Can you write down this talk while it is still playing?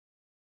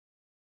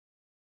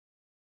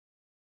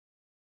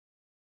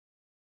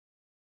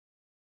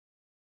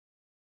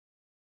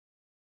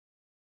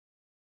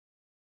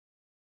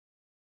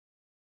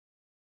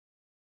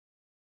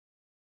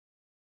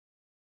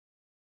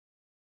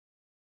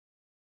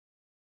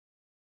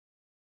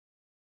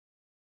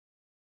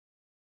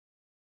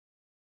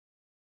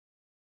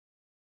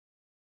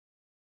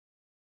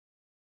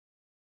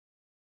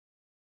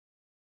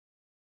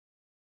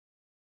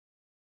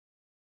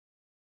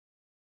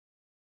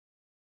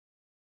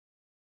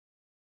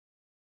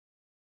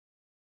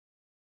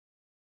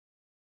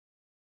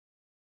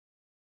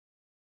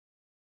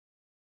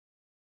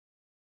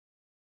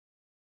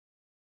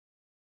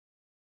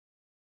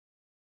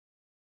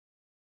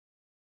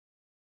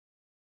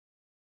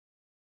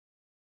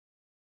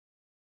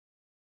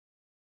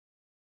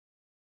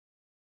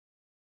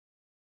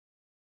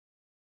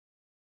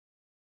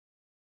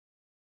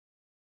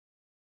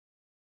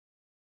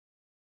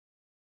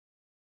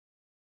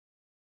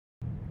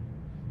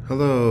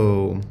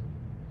Hello.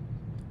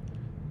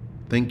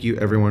 Thank you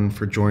everyone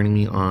for joining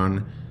me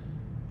on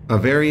a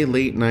very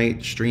late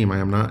night stream. I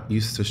am not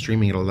used to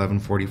streaming at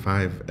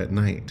 11:45 at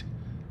night,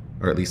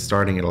 or at least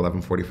starting at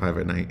 11:45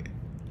 at night.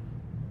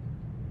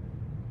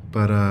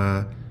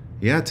 But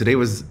yeah, today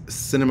was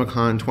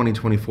CinemaCon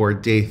 2024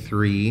 day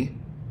 3.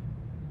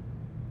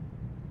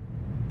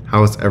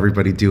 How's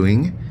everybody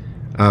doing?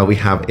 We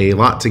have a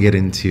lot to get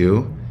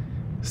into,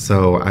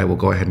 so I will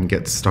go ahead and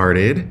get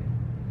started.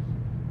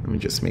 Let me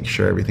just make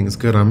sure everything's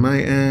good on my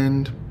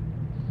end.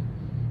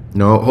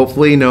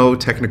 Hopefully no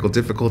technical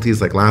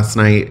difficulties like last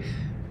night.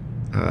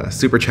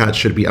 Super chat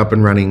should be up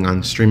and running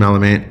on Stream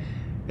Element,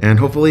 and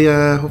hopefully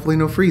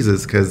no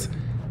freezes, because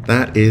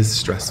that is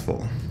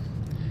stressful.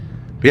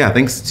 But yeah,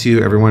 thanks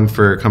to everyone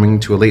for coming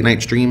to a late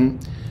night stream.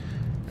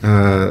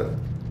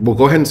 We'll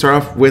go ahead and start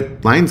off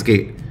with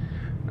Lionsgate.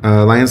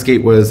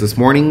 Lionsgate was this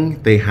morning.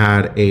 They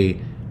had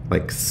a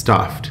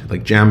stuffed,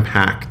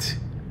 jam-packed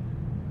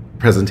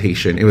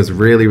presentation. It was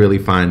really, really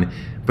fun.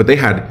 But they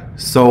had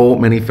so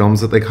many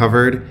films that they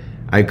covered.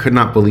 I could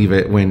not believe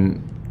it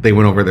when they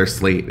went over their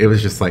slate. It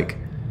was just like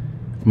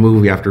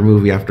movie after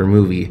movie after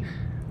movie.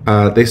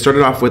 They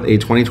started off with a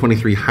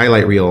 2023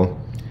 highlight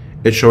reel.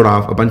 It showed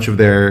off a bunch of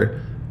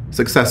their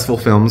successful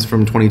films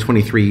from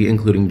 2023,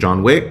 including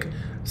John Wick,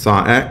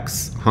 Saw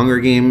X, Hunger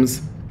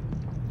Games,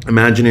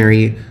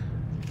 Imaginary,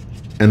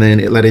 and then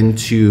it led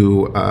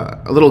into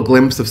a little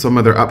glimpse of some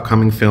of their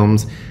upcoming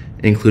films,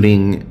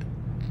 including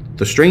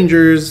The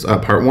Strangers,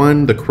 Part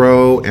 1, The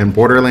Crow, and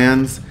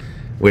Borderlands,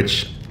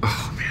 which,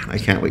 oh man, I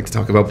can't wait to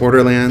talk about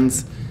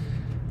Borderlands.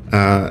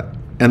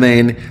 And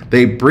then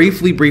they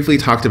briefly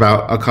talked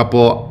about a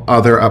couple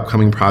other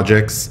upcoming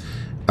projects,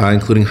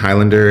 including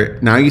Highlander.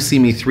 Now You See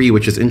Me 3,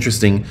 which is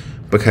interesting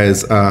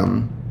because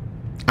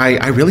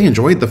I really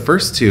enjoyed the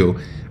first two,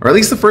 or at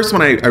least the first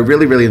one I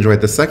really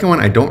enjoyed. The second one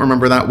I don't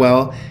remember that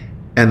well.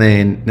 And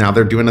then now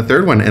they're doing a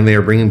third one, and they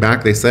are bringing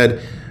back, they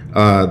said,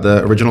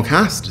 the original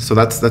cast. So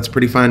that's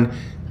pretty fun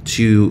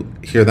to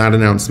hear that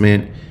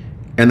announcement.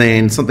 And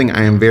then something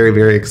I am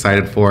very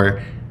excited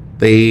for,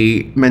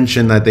 they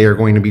mentioned that they are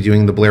going to be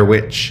doing the Blair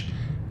Witch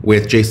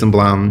with Jason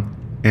Blum,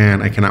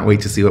 and I cannot wait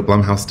to see what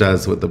Blumhouse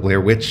does with the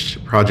Blair Witch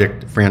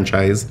Project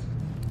franchise.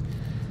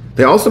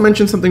 They also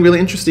mentioned something really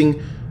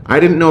interesting. I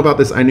didn't know about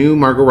this. I knew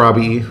Margot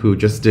Robbie, who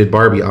just did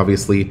Barbie,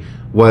 obviously,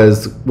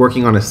 was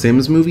working on a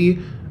Sims movie,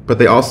 but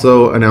they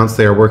also announced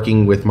they are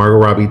working with Margot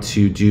Robbie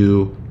to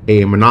do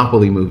a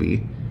Monopoly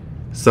movie.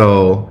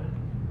 So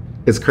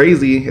it's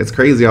crazy. It's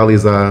crazy all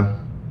these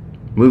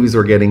movies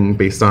we're getting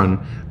based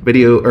on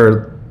video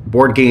or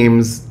board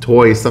games,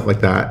 toys, stuff like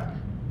that.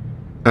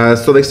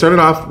 So they started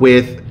off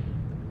with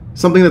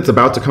something that's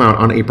about to come out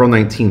on April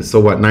 19th. So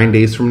what, 9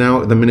 days from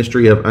now? The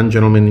Ministry of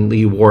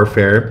Ungentlemanly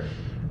Warfare.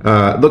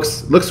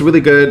 Looks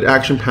really good,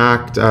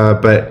 action-packed,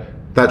 but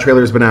that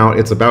trailer's been out.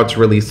 It's about to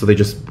release, so they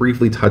just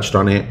briefly touched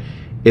on it.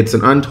 It's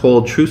an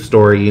untold true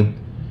story,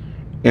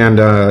 and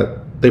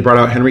they brought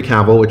out Henry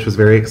Cavill, which was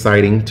very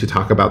exciting to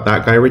talk about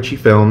that Guy Ritchie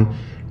film.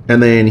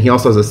 And then he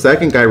also has a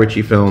second Guy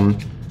Ritchie film,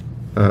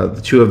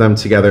 the two of them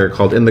together,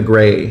 called In the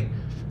Gray.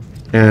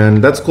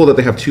 And that's cool that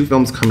they have two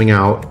films coming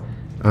out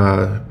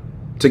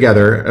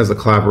together as a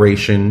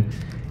collaboration.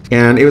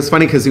 And it was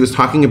funny because he was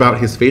talking about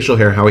his facial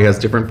hair, how he has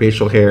different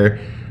facial hair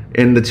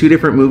in the two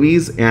different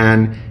movies.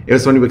 And it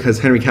was funny because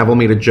Henry Cavill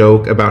made a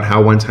joke about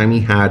how one time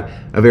he had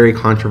a very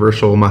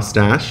controversial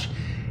mustache.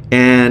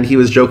 And he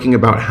was joking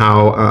about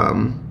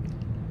how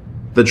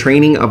the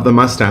training of the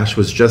mustache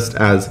was just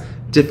as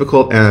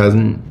difficult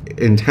and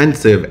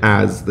intensive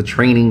as the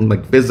training,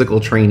 physical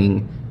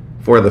training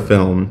for the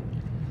film.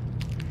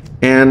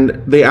 And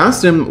they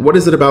asked him, what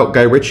is it about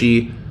Guy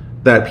Ritchie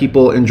that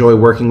people enjoy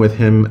working with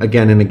him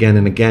again and again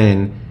and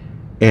again?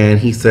 And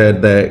he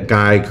said that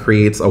Guy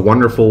creates a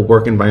wonderful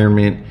work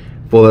environment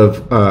full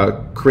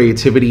of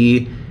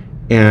creativity.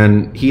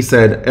 And he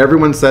said,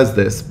 everyone says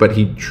this, but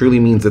he truly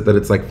means it, that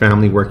it's like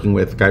family working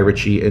with Guy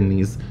Ritchie in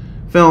these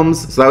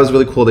films. So that was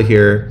really cool to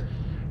hear.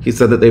 He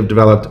said that they've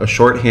developed a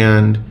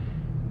shorthand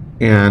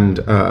and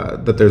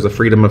that there's a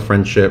freedom of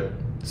friendship.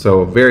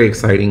 So very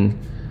exciting.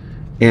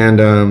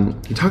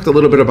 And he talked a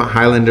little bit about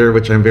Highlander,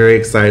 which I'm very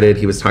excited.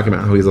 He was talking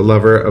about how he's a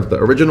lover of the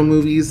original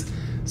movies.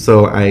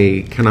 So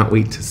I cannot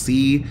wait to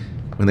see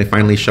when they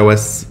finally show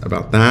us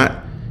about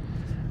that.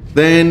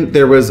 Then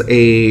there was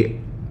a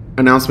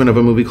announcement of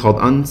a movie called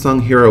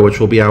Unsung Hero, which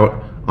will be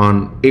out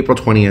on April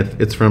 20th.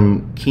 It's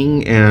from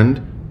King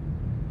and...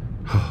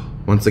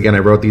 once again, I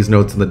wrote these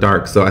notes in the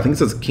dark, so I think it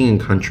says King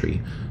and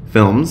Country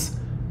Films.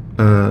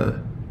 Let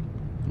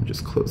me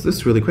just close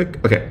this really quick.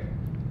 Okay.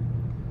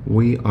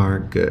 We are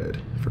good.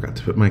 Forgot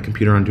to put my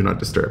computer on Do Not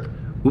Disturb.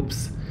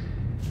 Oops.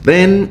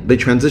 Then they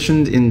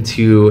transitioned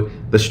into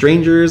The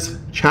Strangers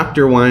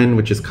Chapter 1,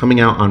 which is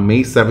coming out on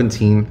May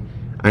 17th.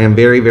 I am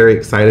very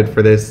excited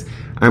for this.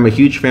 I'm a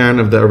huge fan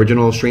of the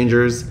original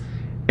Strangers.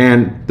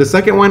 And the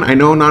second one, I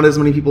know not as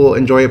many people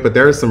enjoy it, but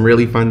there are some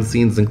really fun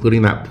scenes,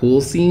 including that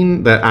pool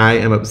scene that I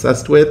am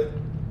obsessed with.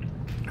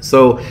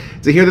 So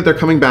to hear that they're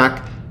coming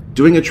back,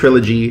 doing a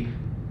trilogy,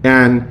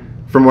 and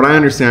from what I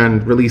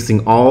understand,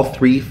 releasing all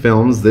 3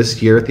 films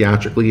this year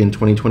theatrically in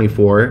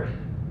 2024.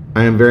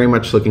 I am very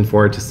much looking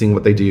forward to seeing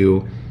what they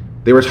do.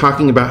 They were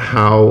talking about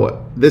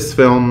how this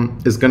film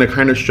is going to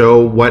kind of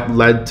show what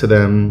led to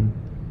them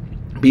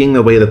being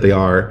the way that they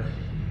are.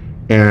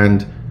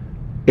 And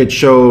it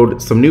showed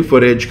some new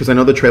footage, because I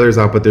know the trailer's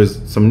out, but there's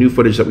some new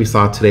footage that we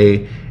saw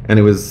today, and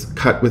it was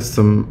cut with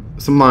some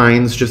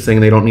lines just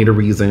saying they don't need a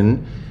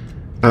reason.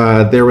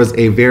 There was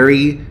a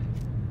very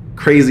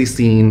crazy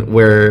scene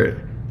where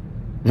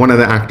one of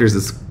the actors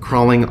is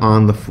crawling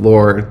on the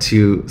floor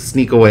to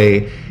sneak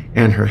away,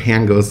 and her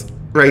hand goes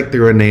right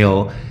through a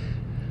nail.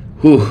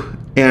 Whew.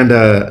 And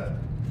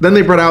then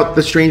they brought out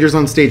the strangers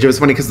on stage. It was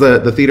funny because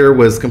the theater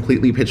was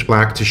completely pitch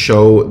black to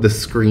show the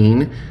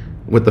screen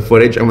with the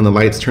footage, and when the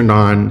lights turned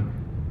on,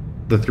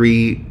 the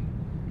 3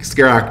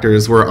 scare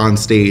actors were on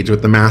stage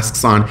with the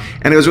masks on.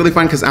 And it was really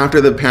fun because after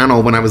the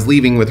panel, when I was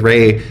leaving with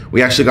Ray,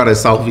 we actually got a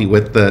selfie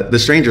with the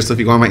strangers. So if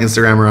you go on my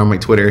Instagram or on my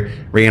Twitter,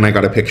 Ray and I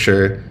got a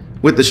picture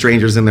with the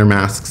strangers in their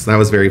masks. That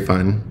was very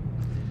fun.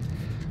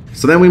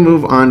 So then we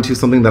move on to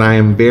something that I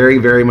am very,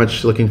 very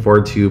much looking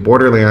forward to,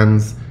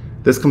 Borderlands.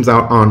 This comes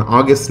out on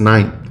August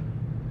 9th.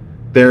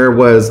 There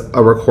was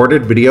a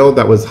recorded video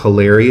that was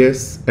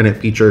hilarious, and it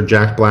featured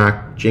Jack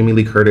Black, Jamie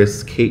Lee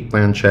Curtis, Cate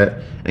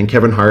Blanchett, and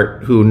Kevin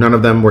Hart, who none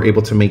of them were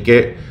able to make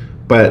it.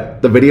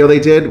 But the video they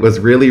did was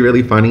really,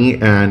 really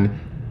funny, and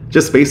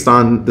just based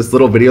on this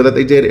little video that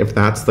they did, if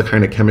that's the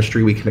kind of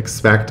chemistry we can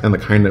expect and the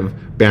kind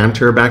of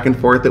banter back and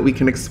forth that we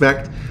can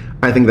expect,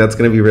 I think that's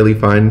going to be really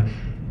fun.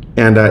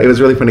 And it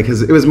was really funny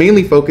because it was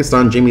mainly focused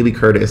on Jamie Lee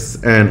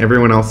Curtis, and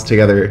everyone else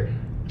together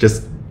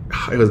just,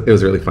 it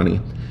was really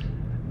funny.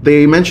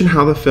 They mentioned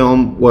how the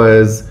film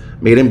was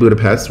made in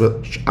Budapest,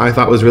 which I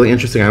thought was really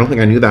interesting. I don't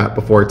think I knew that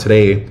before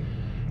today.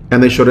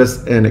 And they showed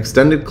us an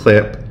extended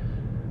clip.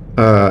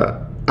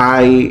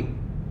 I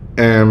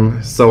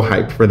am so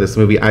hyped for this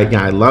movie.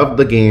 I love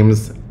the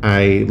games.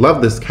 I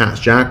love this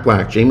cast. Jack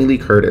Black, Jamie Lee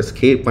Curtis,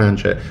 Cate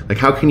Blanchett. Like,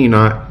 how can you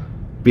not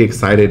be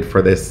excited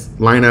for this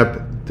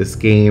lineup, this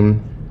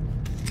game?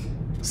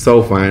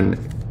 So fun.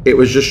 It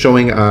was just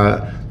showing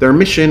their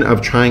mission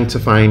of trying to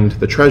find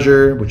the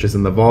treasure, which is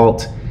in the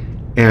vault.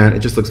 And it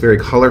just looks very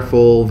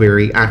colorful,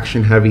 very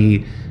action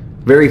heavy,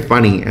 very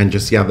funny, and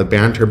just, yeah, the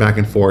banter back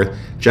and forth.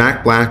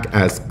 Jack Black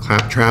as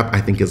Claptrap,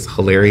 I think, is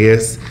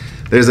hilarious.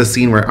 There's a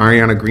scene where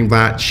Ariana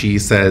Greenblatt, she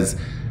says,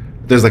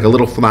 there's like a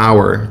little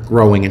flower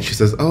growing, and she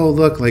says, oh,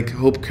 look, like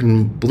hope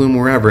can bloom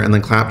wherever. And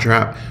then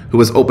Claptrap, who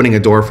was opening a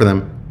door for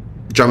them,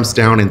 jumps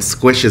down and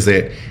squishes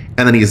it.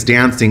 And then he's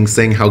dancing,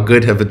 saying how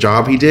good of a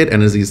job he did.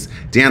 And as he's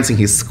dancing,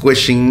 he's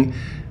squishing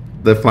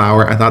the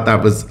flower. I thought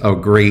that was a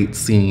great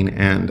scene,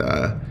 and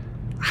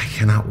I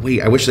cannot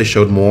wait. I wish they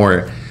showed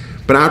more.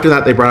 But after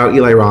that, they brought out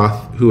Eli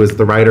Roth, who is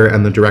the writer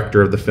and the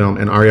director of the film,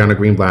 and Ariana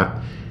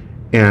Greenblatt.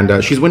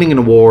 And she's winning an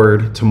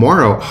award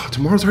tomorrow. Oh,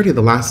 tomorrow's already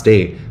the last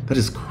day. That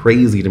is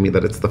crazy to me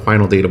that it's the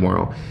final day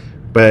tomorrow.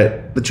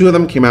 But the 2 of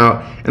them came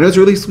out, and it was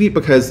really sweet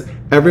because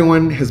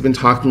everyone has been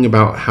talking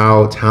about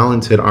how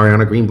talented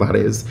Ariana Greenblatt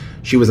is.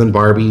 She was in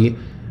Barbie,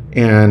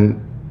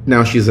 and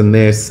now she's in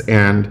this,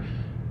 and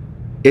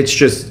it's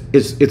just,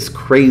 it's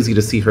crazy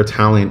to see her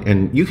talent.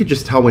 And you could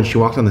just tell when she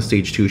walked on the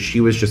stage too,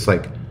 she was just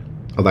like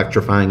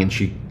electrifying, and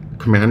she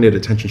commanded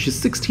attention. She's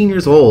 16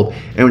 years old,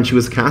 and when she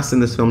was cast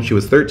in this film, she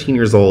was 13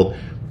 years old.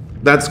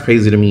 That's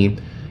crazy to me.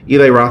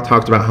 Eli Roth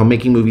talked about how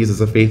making movies is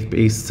a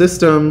faith-based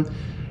system,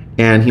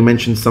 and he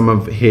mentioned some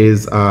of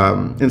his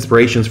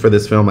inspirations for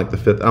this film, like The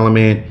Fifth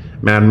Element,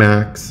 Mad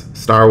Max,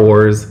 Star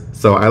Wars.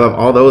 So I love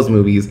all those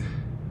movies.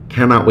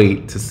 Cannot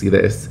wait to see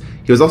this.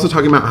 He was also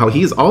talking about how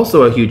he's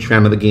also a huge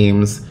fan of the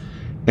games,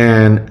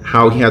 and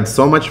how he had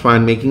so much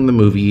fun making the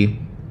movie.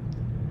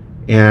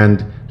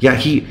 And yeah,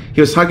 he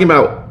was talking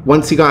about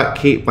once he got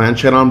Cate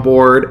Blanchett on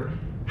board,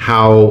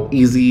 how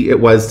easy it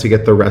was to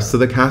get the rest of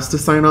the cast to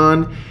sign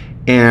on.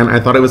 And I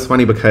thought it was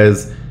funny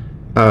because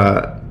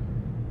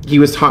he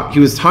was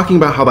talking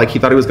about how, like, he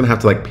thought he was gonna have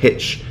to like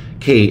pitch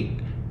Cate,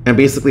 and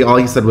basically all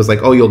he said was like,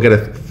 oh, you'll get a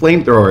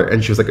flamethrower.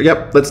 And she was like,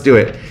 yep, let's do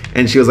it.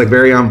 And she was like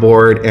very on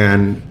board,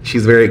 and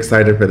she's very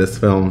excited for this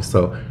film.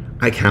 So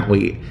I can't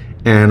wait.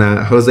 And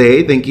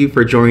Jose, thank you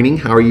for joining.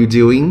 How are you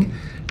doing?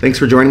 Thanks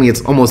for joining me.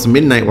 It's almost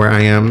midnight where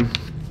I am.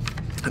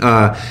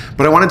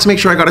 But I wanted to make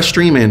sure I got a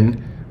stream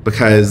in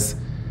because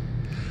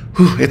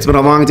it's been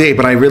a long day.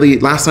 But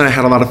last night I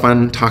had a lot of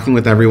fun talking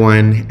with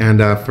everyone. And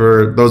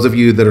for those of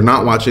you that are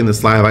not watching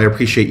this live, I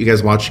appreciate you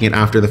guys watching it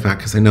after the fact,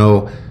 because I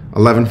know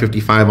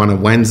 11:55 on a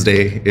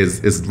Wednesday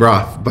is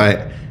rough,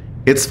 but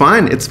it's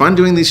fun. It's fun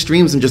doing these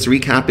streams and just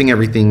recapping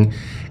everything.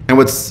 And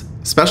what's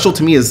special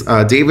to me is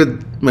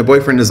David, my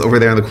boyfriend, is over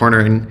there in the corner,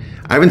 and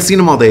I haven't seen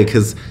him all day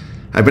because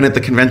I've been at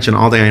the convention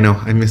all day. I know,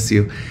 I miss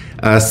you.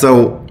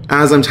 So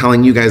as I'm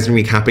telling you guys and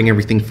recapping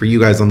everything for you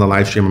guys on the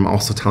live stream, I'm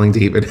also telling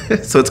David.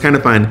 So it's kind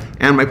of fun.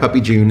 And my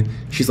puppy June,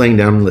 she's laying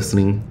down and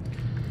listening.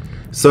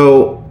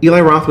 So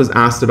Eli Roth was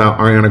asked about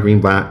Ariana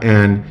Greenblatt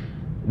and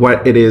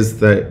what it is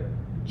that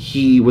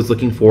he was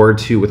looking forward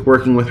to with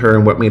working with her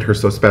and what made her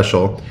so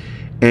special.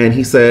 And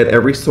he said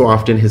every so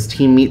often his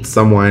team meets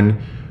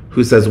someone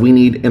who says we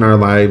need in our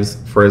lives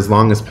for as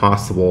long as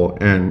possible.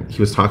 And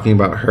he was talking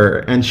about her,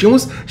 and she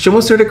almost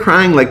started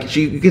crying. Like,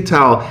 you could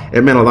tell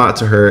it meant a lot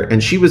to her.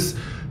 And she was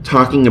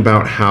talking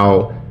about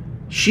how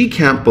she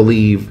can't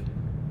believe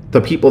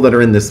the people that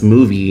are in this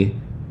movie,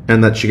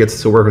 and that she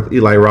gets to work with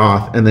Eli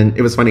Roth. And then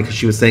it was funny because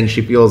she was saying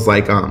she feels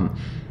like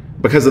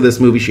because of this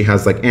movie she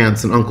has like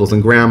aunts and uncles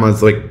and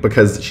grandmas, like,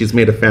 because she's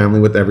made a family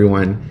with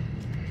everyone.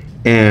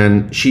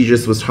 And she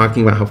just was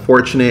talking about how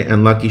fortunate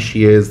and lucky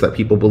she is that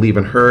people believe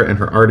in her and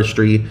her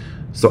artistry.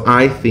 So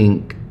I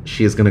think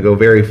she is going to go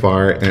very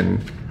far, and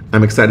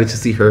I'm excited to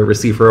see her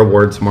receive her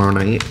award tomorrow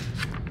night.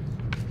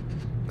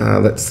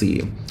 Let's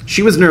see.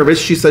 She was nervous.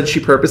 She said she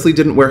purposely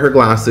didn't wear her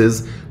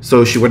glasses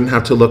so she wouldn't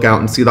have to look out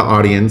and see the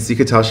audience. You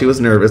could tell she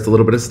was nervous, a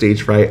little bit of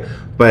stage fright,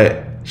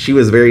 but she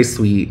was very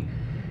sweet.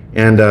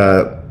 And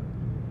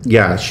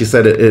yeah, she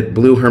said it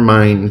blew her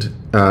mind.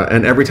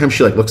 And every time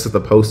she like looks at the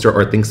poster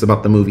or thinks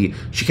about the movie,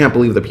 she can't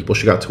believe the people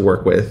she got to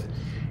work with,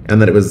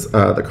 and that it was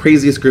the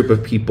craziest group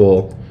of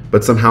people,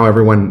 but somehow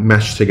everyone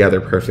meshed together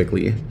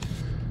perfectly.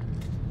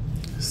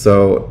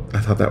 So I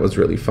thought that was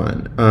really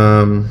fun.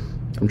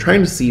 I'm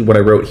trying to see what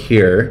I wrote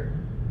here.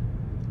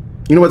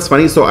 You know what's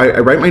funny? So I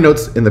write my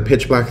notes in the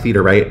pitch black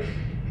theater, right?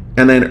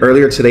 And then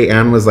earlier today,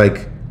 Anne was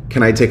like,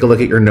 can I take a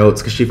look at your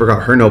notes? Because she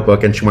forgot her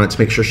notebook and she wanted to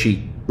make sure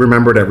she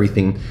remembered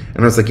everything. And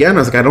I was like, yeah. And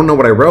I was like, I don't know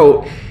what I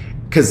wrote,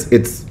 because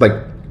it's like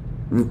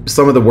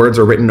some of the words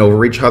are written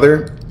over each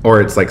other,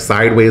 or it's like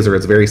sideways, or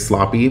it's very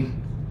sloppy.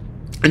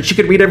 And she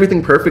could read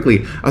everything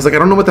perfectly. I was like, I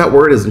don't know what that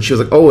word is. And she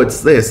was like, oh,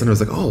 it's this. And I was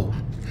like, oh,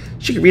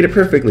 she could read it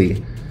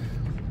perfectly.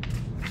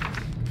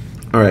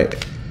 All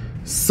right.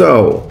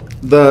 So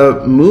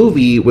the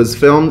movie was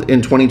filmed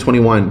in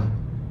 2021.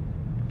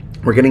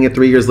 We're getting it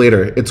 3 years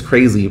later. It's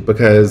crazy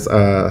because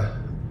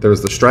there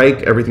was the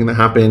strike, everything that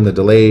happened, the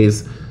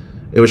delays.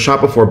 It was shot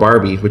before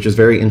Barbie, which is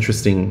very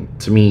interesting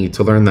to me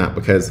to learn that,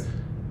 because,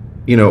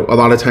 you know, a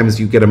lot of times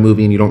you get a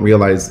movie and you don't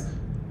realize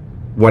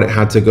what it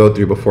had to go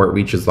through before it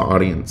reaches the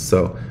audience.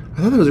 So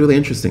I thought that was really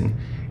interesting.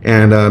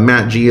 And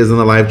Matt G is in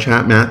the live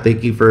chat. Matt,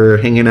 thank you for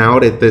hanging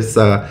out at this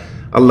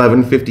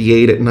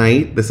 11:58 at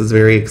night. This is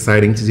very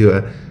exciting to do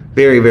a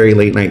very, very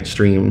late night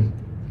stream.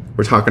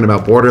 We're talking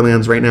about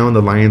Borderlands right now in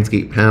the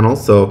Lionsgate panel,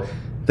 so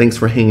thanks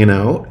for hanging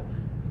out.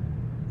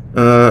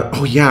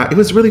 Oh yeah, it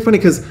was really funny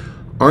because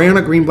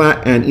Ariana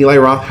Greenblatt and Eli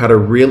Roth had a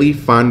really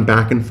fun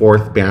back and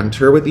forth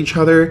banter with each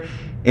other,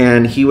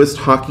 and he was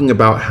talking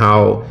about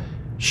how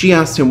she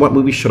asked him, what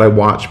movie should I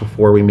watch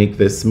before we make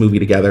this movie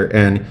together?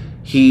 And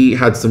he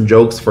had some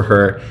jokes for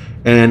her.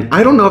 And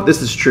I don't know if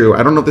this is true.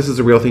 I don't know if this is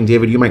a real thing.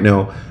 David, you might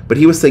know. But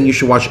he was saying you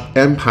should watch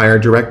Empire,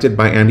 directed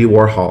by Andy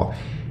Warhol.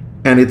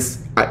 And it's,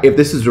 if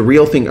this is a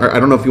real thing, I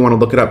don't know if you want to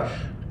look it up,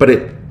 but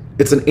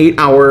it's an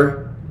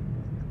 8-hour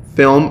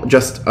film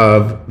just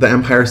of the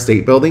Empire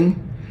State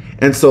Building.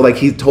 And so like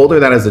he told her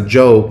that as a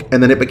joke,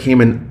 and then it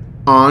became an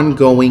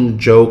ongoing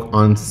joke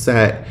on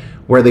set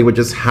where they would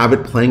just have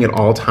it playing at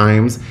all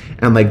times.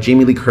 And like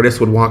Jamie Lee Curtis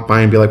would walk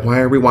by and be like, why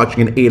are we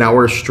watching an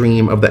 8-hour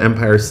stream of the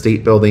Empire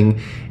State Building?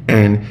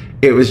 And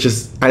it was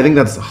just, I think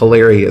that's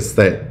hilarious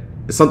that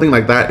something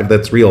like that, if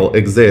that's real,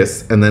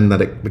 exists. And then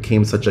that it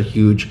became such a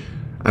huge,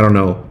 I don't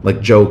know,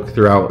 like joke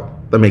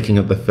throughout the making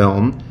of the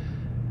film.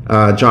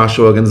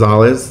 Joshua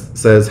Gonzalez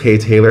says, hey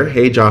Taylor.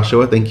 Hey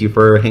Joshua, thank you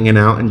for hanging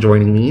out and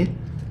joining me.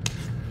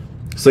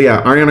 So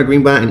yeah, Ariana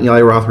Greenblatt and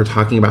Eli Roth were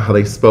talking about how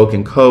they spoke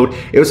in code.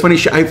 It was funny,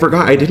 I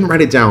forgot, I didn't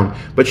write it down,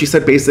 but she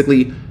said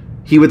basically,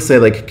 he would say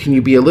like, can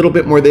you be a little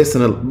bit more this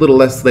and a little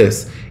less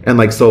this? And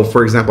like, so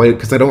for example,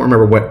 because I don't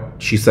remember what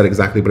she said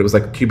exactly, but it was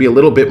like, can you be a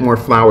little bit more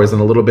flowers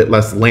and a little bit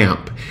less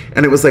lamp?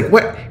 And it was like,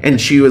 what? And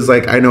she was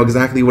like, I know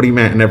exactly what he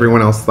meant. And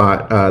everyone else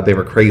thought they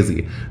were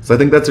crazy. So I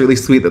think that's really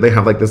sweet that they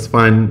have like this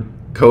fun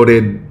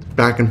coded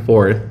back and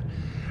forth.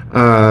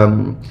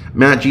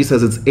 Matt G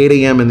says it's 8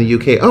 a.m. in the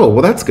UK. Oh,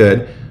 well, that's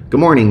good. Good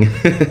morning.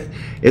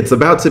 It's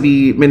about to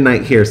be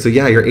midnight here. So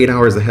yeah, you're 8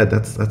 hours ahead.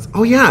 That's,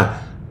 oh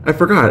yeah, I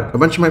forgot. A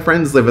bunch of my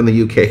friends live in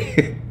the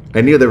UK. I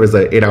knew there was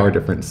an 8-hour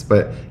difference,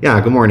 but yeah,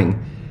 good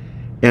morning.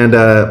 And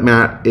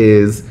Matt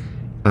is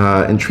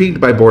intrigued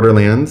by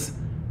Borderlands.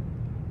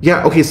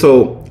 Yeah, okay,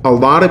 so a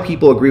lot of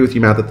people agree with you,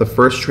 Matt, that the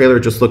first trailer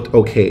just looked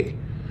okay.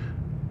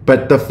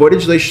 But the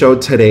footage they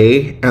showed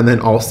today, and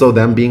then also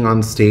them being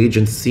on stage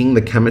and seeing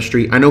the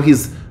chemistry, I know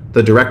he's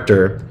the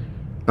director,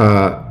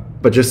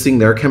 but just seeing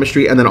their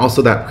chemistry, and then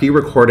also that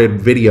pre-recorded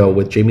video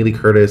with Jamie Lee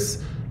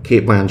Curtis,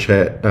 Cate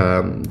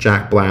Blanchett,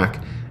 Jack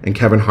Black, and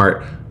Kevin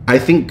Hart. I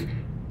think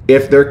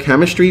if their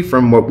chemistry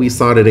from what we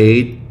saw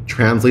today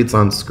translates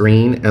on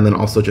screen, and then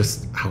also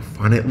just how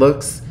fun it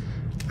looks,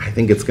 I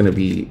think it's going to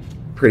be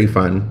pretty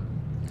fun.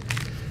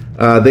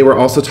 They were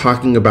also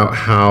talking about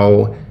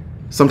how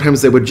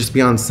sometimes they would just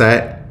be on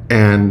set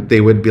and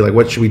they would be like,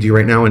 what should we do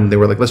right now? And they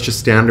were like, let's just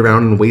stand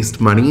around and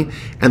waste money.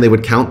 And they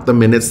would count the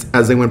minutes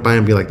as they went by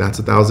and be like, that's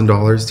 $1,000,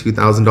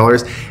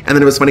 $2,000. And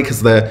then it was funny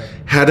because the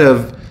head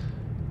of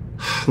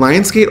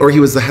Lionsgate, or he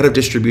was the head of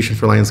distribution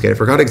for Lionsgate, I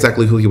forgot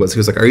exactly who he was. He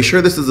was like, are you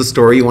sure this is the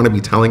story you want to be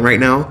telling right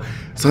now?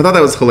 So I thought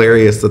that was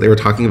hilarious that they were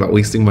talking about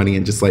wasting money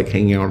and just like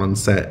hanging out on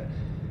set.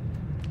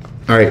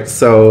 All right,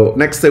 so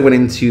next they went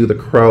into The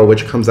Crow,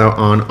 which comes out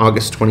on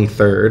August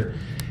 23rd.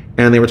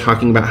 And they were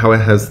talking about how it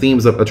has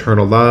themes of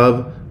eternal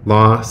love,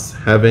 loss,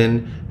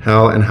 heaven,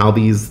 hell, and how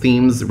these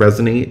themes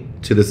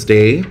resonate to this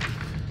day.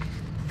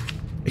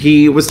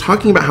 He was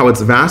talking about how it's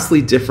vastly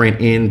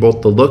different in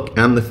both the look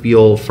and the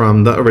feel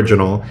from the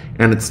original,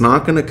 and it's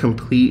not going to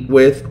compete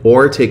with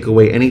or take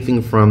away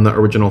anything from the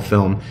original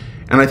film.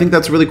 And I think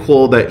that's really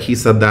cool that he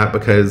said that,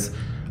 because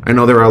I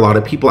know there are a lot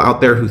of people out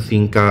there who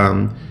think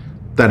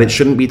that it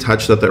shouldn't be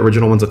touched, that the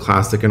original one's a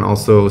classic, and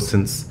also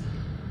since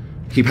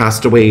he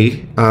passed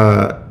away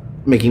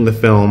making the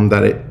film,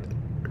 that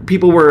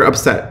people were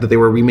upset that they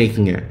were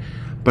remaking it.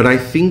 But I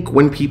think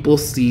when people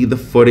see the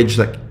footage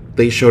that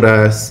they showed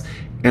us,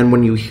 and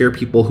when you hear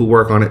people who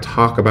work on it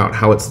talk about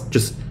how it's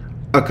just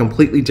a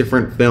completely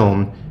different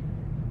film,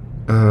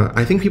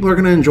 I think people are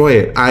going to enjoy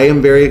it. I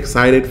am very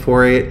excited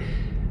for it.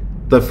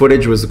 The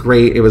footage was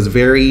great. It was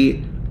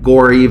very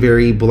gory,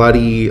 very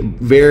bloody,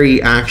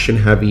 very action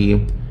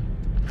heavy.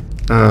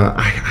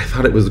 I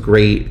thought it was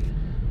great.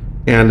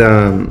 And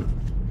I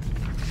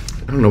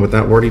don't know what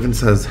that word even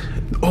says.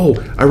 Oh,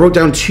 I wrote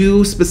down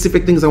 2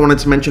 specific things I wanted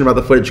to mention about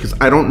the footage, because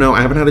I don't know,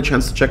 I haven't had a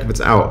chance to check if it's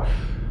out.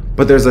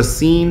 But there's a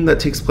scene that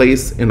takes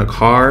place in a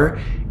car,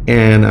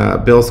 and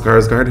Bill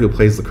Skarsgård, who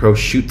plays the Crow,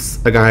 shoots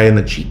a guy in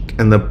the cheek,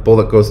 and the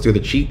bullet goes through the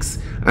cheeks.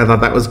 I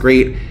thought that was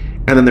great.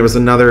 And then there was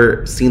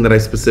another scene that I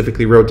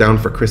specifically wrote down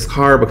for Chris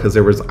Carr, because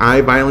there was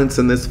eye violence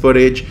in this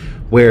footage,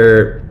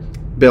 where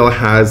Bill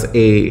has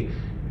a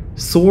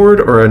sword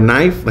or a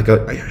knife, I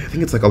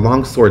think it's like a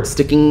long sword,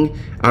 sticking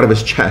out of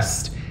his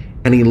chest,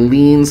 and he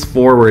leans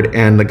forward,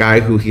 and the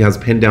guy who he has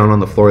pinned down on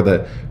the floor,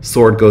 the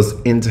sword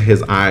goes into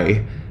his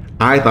eye.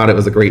 I thought it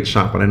was a great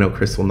shot, but I know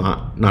Chris will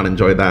not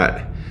enjoy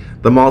that.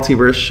 The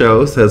Multiverse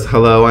Show says,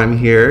 hello, I'm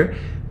here.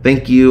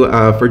 Thank you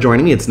for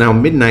joining me. It's now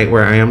midnight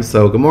where I am,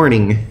 so good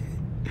morning.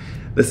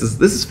 This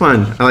is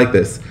fun. I like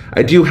this.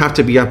 I do have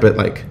to be up at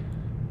like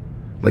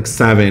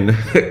 7,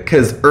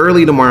 because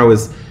early tomorrow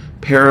is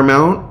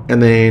Paramount, and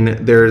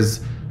then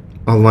there's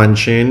a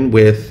luncheon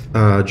with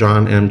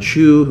John M.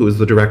 Chu, who is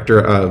the director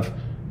of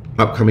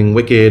upcoming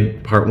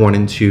Wicked Part 1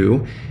 and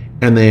 2.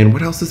 And then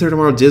what else is there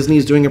tomorrow?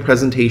 Disney's doing a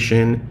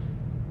presentation.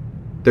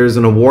 There's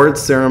an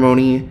awards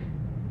ceremony,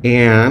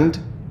 and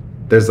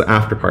there's the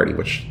after party,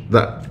 which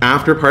the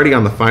after party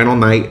on the final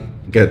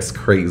night gets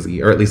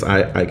crazy, or at least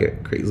I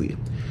get crazy.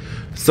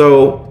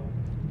 So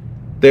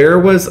there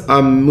was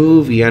a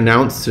movie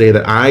announced today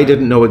that I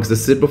didn't know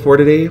existed before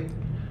today,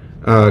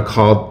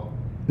 called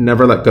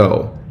Never Let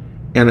Go,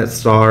 and it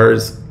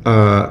stars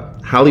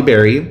Halle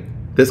Berry.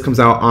 This comes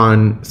out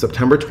on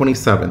September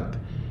 27th.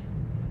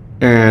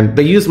 And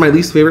they used my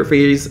least favorite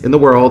phrase in the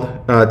world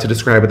to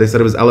describe it. They said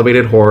it was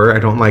elevated horror. I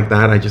don't like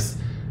that. I just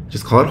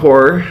call it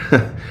horror.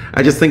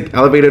 I just think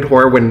elevated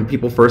horror, when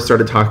people first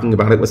started talking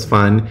about it, was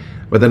fun,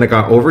 but then it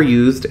got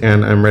overused,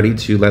 and I'm ready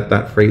to let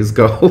that phrase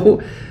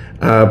go.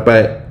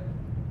 But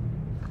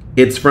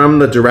it's from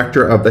the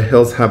director of The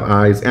Hills Have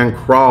Eyes and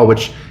Crawl,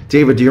 which,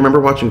 David, do you remember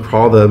watching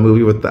Crawl, the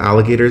movie with the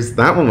alligators?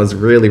 That one was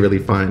really, really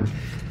fun.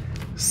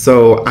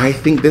 So I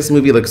think this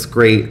movie looks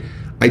great.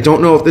 I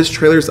don't know if this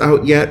trailer's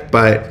out yet,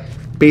 but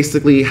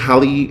basically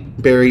Halle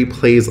Berry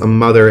plays a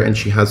mother, and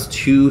she has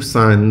 2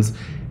 sons,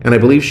 and I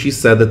believe she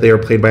said that they are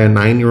played by a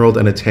 9-year-old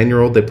and a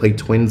 10-year-old. They play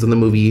twins in the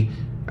movie,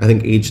 I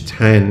think age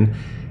 10,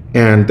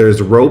 and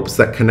there's ropes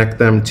that connect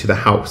them to the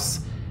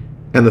house,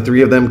 and the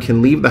 3 of them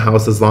can leave the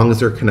house as long as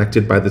they're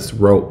connected by this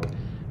rope.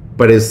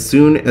 But as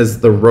soon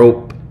as the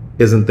rope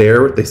isn't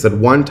there, they said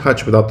 1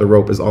 touch without the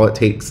rope is all it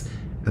takes,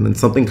 and then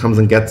something comes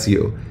and gets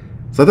you.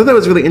 So I thought that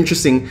was really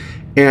interesting.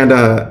 And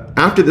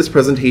after this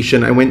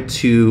presentation, I went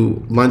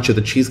to lunch at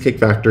the Cheesecake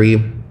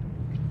Factory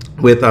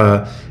with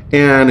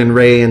Anne and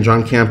Ray and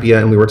John Campia,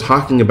 and we were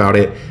talking about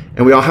it,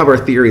 and we all have our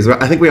theories.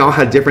 I think we all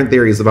had different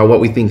theories about what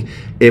we think,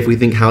 if we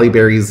think Halle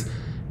Berry's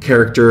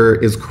character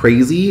is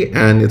crazy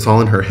and it's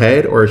all in her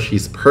head, or if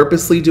she's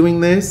purposely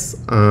doing this,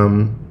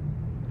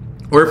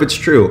 or if it's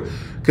true.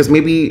 Because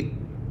maybe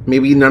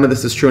none of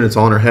this is true and it's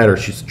all in her head, or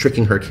she's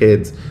tricking her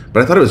kids.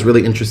 But I thought it was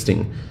really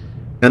interesting.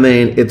 And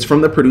then it's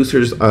from the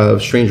producers of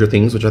Stranger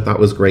Things, which I thought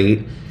was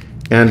great.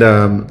 And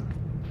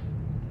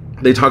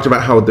they talked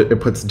about how it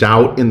puts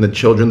doubt in the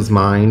children's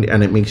mind,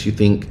 and it makes you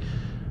think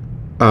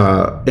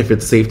if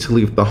it's safe to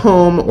leave the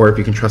home, or if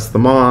you can trust the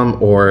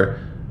mom, or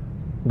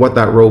what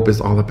that rope is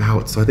all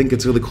about. So I think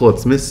it's really cool.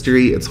 It's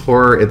mystery, it's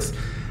horror, it's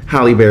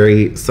Halle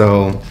Berry.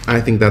 So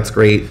I think that's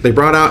great. They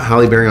brought out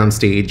Halle Berry on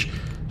stage.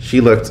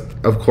 She looked,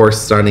 of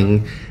course,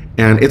 stunning.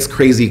 And it's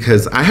crazy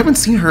because I haven't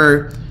seen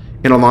her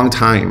in a long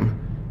time,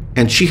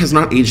 and she has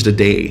not aged a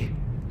day.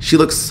 She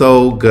looks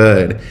so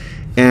good.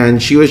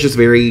 And she was just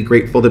very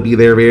grateful to be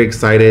there, very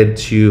excited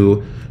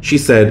to, she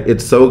said,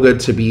 it's so good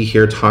to be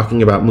here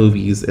talking about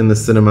movies in the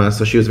cinema.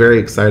 So she was very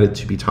excited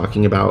to be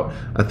talking about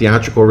a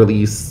theatrical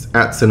release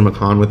at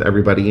CinemaCon with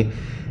everybody.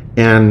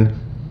 And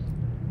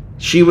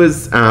she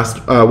was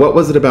asked, what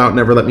was it about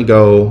Never Let Me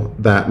Go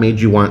that made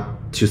you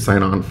want to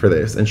sign on for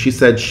this? And she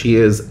said she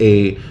is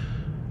a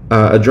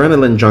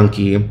adrenaline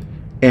junkie,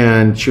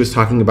 And she was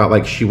talking about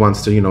like she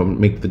wants to, you know,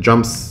 make the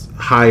jumps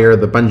higher,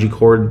 the bungee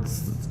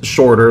cords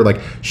shorter. Like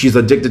she's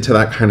addicted to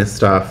that kind of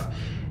stuff.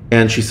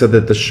 And she said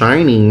that The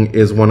Shining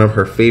is one of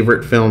her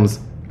favorite films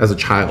as a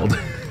child.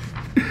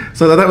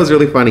 So I thought that was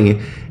really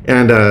funny.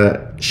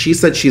 And she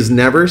said she's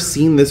never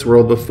seen this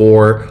world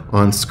before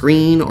on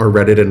screen or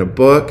read it in a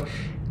book.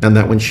 And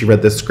that when she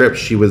read the script,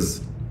 she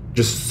was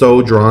just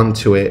so drawn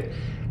to it.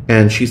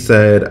 And she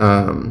said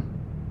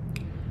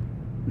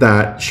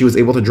that she was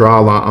able to draw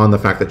a lot on the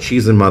fact that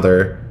she's a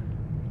mother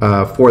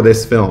for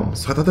this film.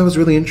 So I thought that was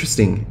really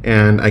interesting.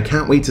 And I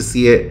can't wait to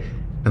see it.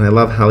 And I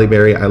love Halle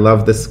Berry. I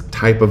love this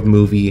type of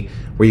movie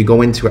where you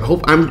go into it.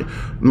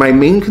 My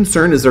main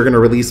concern is they're going to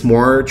release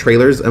more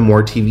trailers and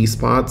more TV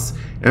spots.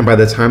 And by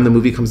the time the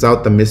movie comes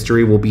out, the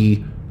mystery will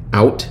be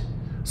out.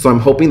 So I'm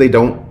hoping they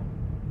don't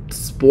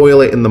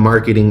spoil it in the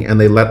marketing and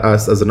they let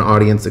us as an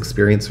audience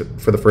experience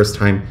for the first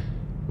time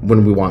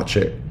when we watch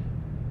it.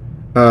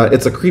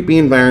 It's a creepy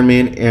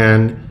environment.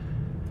 And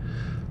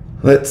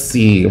let's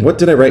see, what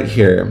did I write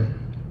here?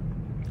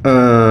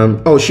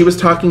 She was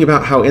talking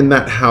about how in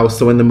that house,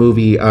 so in the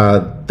movie,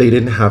 they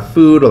didn't have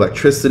food,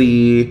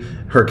 electricity.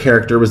 Her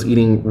character was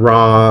eating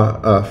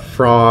raw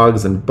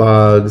frogs and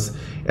bugs.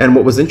 And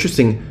what was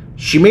interesting,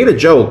 she made a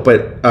joke,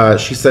 but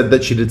she said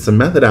that she did some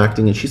method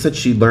acting, and she said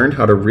she learned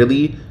how to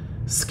really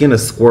skin a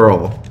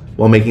squirrel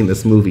while making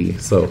this movie.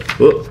 So,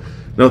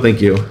 no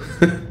thank you.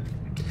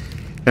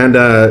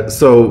 And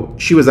so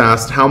she was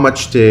asked, how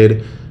much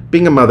did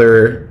being a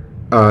mother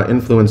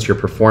influence your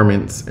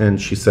performance?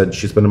 And she said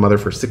she's been a mother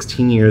for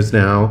 16 years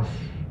now,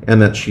 and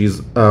that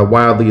she's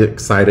wildly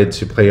excited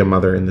to play a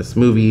mother in this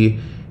movie.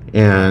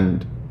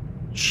 And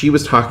she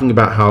was talking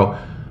about how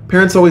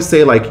parents always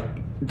say like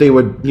they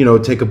would, you know,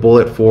 take a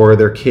bullet for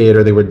their kid,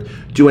 or they would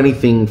do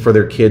anything for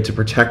their kid to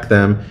protect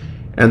them,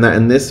 and that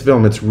in this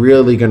film it's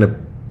really going to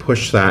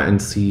push that and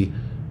see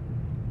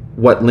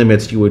what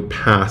limits you would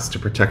pass to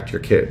protect your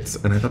kids.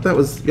 And I thought that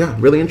was, yeah,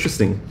 really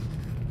interesting.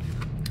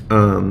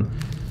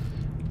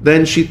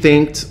 Then she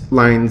thanked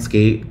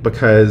Lionsgate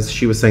because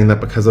she was saying that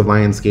because of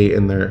Lionsgate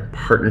and their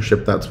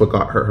partnership, that's what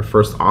got her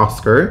first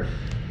Oscar.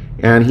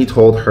 And he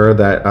told her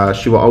that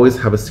she will always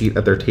have a seat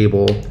at their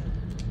table.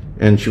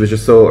 And she was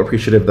just so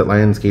appreciative that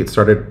Lionsgate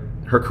started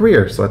her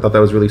career. So I thought that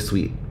was really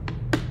sweet.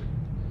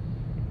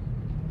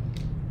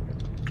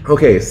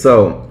 Okay,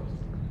 so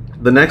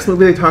the next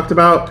movie they talked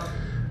about,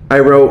 I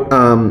wrote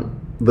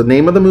the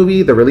name of the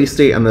movie, the release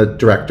date, and the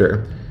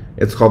director.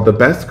 It's called The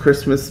Best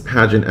Christmas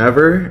Pageant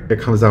Ever. It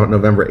comes out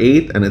November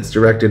 8th, and it's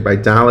directed by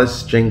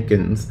Dallas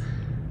Jenkins.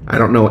 I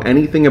don't know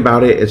anything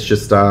about it. It's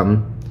just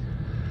a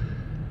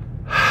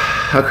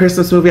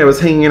Christmas movie. I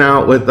was hanging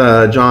out with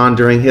John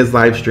during his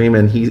live stream,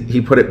 and he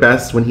put it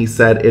best when he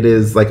said it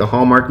is like a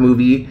Hallmark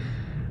movie.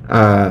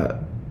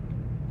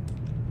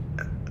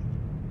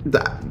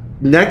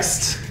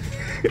 Next,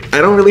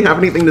 I don't really have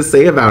anything to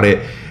say about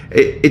it.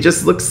 It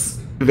just looks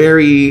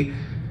very...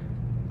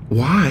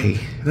 Why?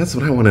 That's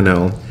what I want to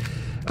know.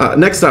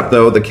 Next up,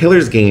 though, The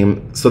Killer's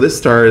Game. So this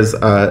stars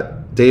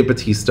Dave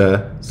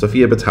Bautista,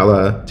 Sofia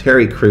Boutella,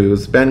 Terry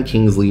Crews, Ben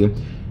Kingsley,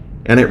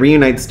 and it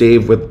reunites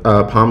Dave with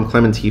Palm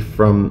Clemente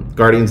from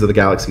Guardians of the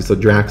Galaxy. So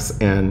Drax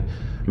and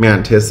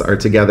Mantis are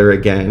together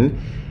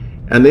again.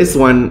 And this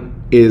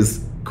one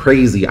is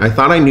crazy. I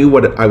thought I knew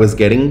what I was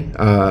getting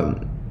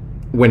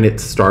when it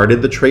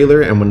started, the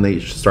trailer, and when they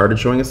started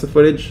showing us the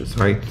footage.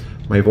 Sorry,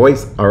 my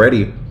voice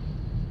already.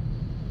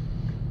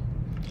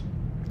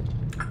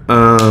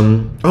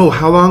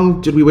 How long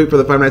did we wait for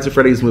the Five Nights at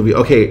Freddy's movie?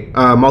 Okay,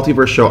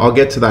 multiverse show. I'll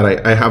get to that.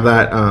 I have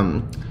that.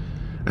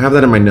 I have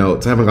that in my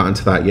notes. I haven't gotten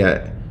to that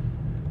yet.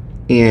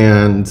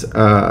 And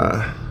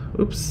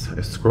oops,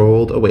 I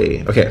scrolled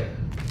away. Okay.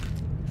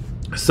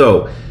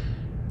 So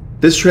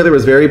this trailer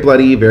was very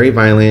bloody, very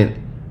violent.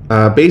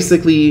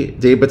 Basically,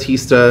 Dave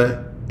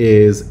Bautista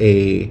is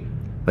a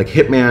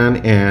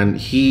hitman, and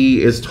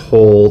he is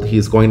told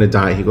he's going to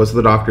die. He goes to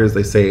the doctors.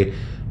 They say,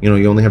 you know,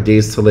 you only have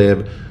days to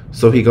live.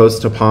 So he goes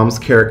to Palm's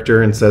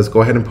character and says,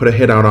 go ahead and put a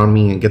hit out on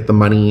me and get the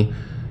money,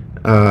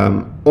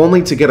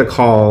 only to get a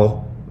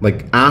call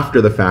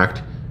after the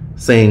fact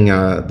saying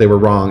they were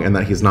wrong and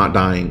that he's not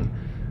dying.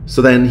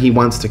 So then he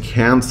wants to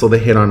cancel the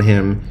hit on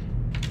him,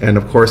 and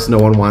of course no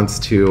one wants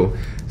to.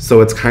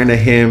 So it's kind of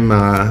him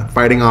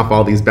fighting off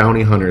all these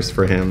bounty hunters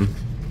for him.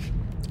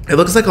 It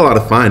looks like a lot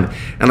of fun,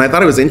 and I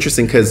thought it was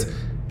interesting because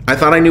I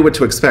thought I knew what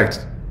to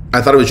expect.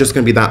 I thought it was just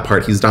going to be that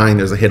part. He's dying,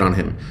 there's a hit on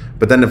him.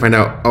 But then to find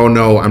out, oh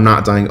no, I'm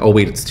not dying. Oh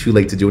wait, it's too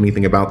late to do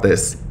anything about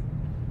this.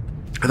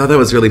 I thought that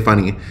was really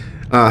funny.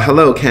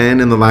 Hello, Ken,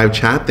 in the live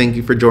chat. Thank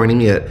you for joining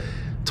me at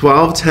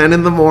 12:10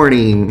 in the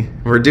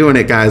morning. We're doing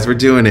it, guys. We're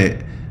doing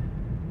it.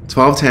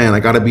 12:10. I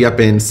got to be up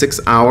in 6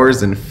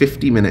 hours and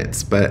 50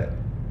 minutes, but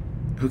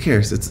who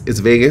cares? It's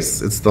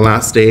Vegas. It's the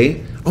last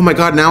day. Oh my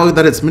God, now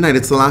that it's midnight,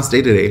 it's the last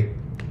day today.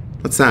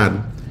 That's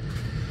sad.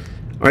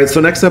 All right,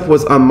 so next up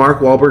was a Mark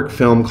Wahlberg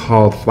film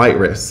called Flight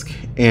Risk.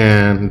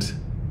 And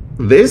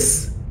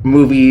this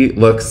movie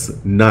looks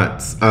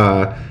nuts.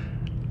 I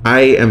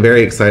am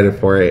very excited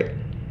for it.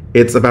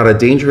 It's about a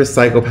dangerous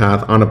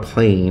psychopath on a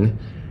plane,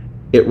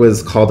 It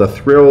was called A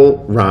Thrill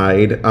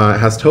Ride. It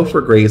has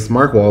Topher Grace,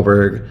 Mark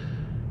Wahlberg,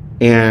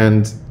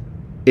 and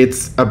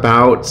it's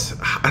about,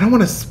 I don't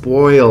want to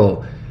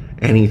spoil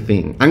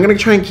anything. I'm going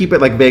to try and keep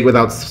it like vague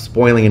without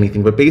spoiling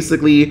anything, but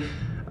basically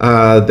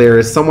there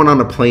is someone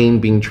on a plane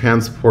being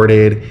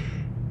transported,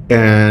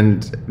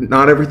 and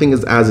not everything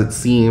is as it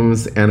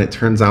seems, and it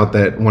turns out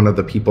that one of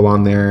the people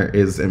on there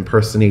is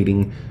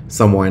impersonating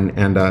someone,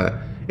 and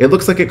it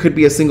looks like it could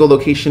be a single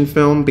location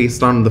film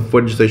based on the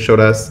footage they showed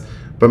us,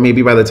 but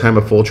maybe by the time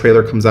a full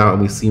trailer comes out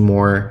and we see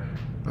more,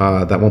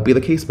 that won't be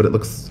the case. But it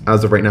looks,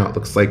 as of right now, it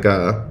looks like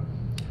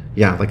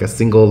like a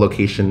single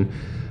location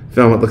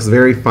film. It looks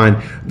very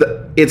fun.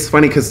 It's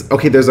funny because,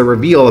 okay, there's a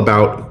reveal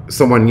about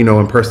someone, you know,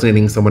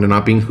 impersonating someone and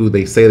not being who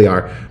they say they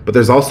are, but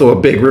there's also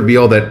a big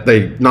reveal that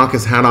they knock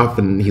his hat off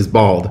and he's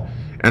bald.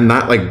 And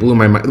that like blew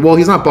my mind. Well,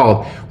 he's not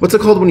bald. What's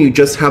it called when you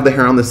just have the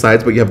hair on the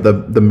sides but you have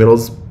the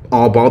middle's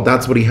all bald?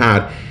 That's what he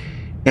had.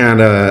 And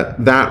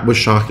that was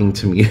shocking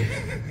to me.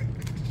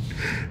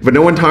 But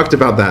no one talked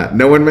about that.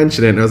 No one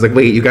mentioned it. And I was like,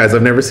 wait, you guys,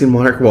 I've never seen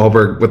Mark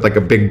Wahlberg with like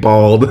a big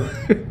bald.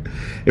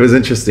 It was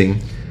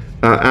interesting.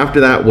 After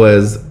that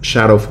was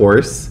Shadow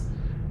Force.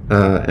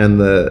 And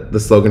the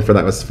slogan for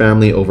that was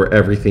family over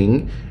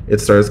everything. It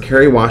stars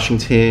Kerry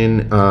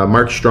Washington,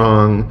 Mark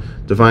Strong,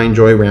 Divine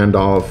Joy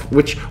Randolph,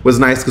 which was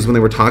nice because when they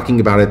were talking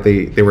about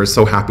it, they were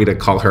so happy to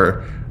call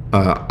her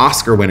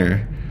Oscar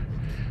winner,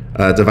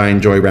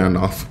 Divine Joy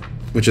Randolph,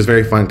 which is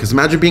very fun because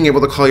imagine being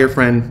able to call your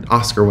friend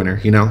Oscar winner,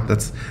 you know?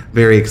 That's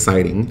very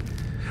exciting.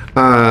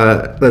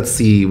 Let's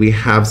see, we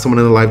have someone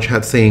in the live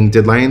chat saying,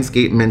 did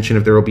Lionsgate mention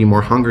if there will be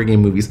more Hunger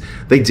Game movies?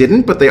 They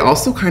didn't, but they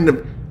also kind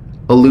of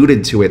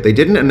alluded to it. They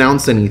didn't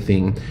announce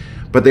anything,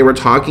 but they were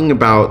talking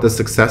about the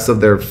success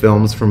of their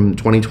films from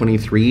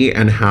 2023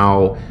 and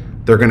how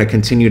they're going to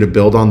continue to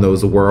build on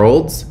those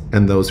worlds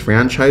and those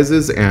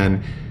franchises.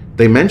 And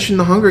they mentioned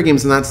the Hunger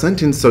Games in that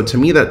sentence. So to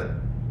me, that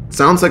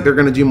sounds like they're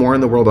going to do more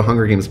in the world of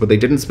Hunger Games, but they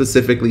didn't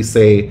specifically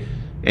say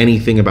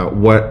anything about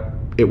what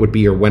it would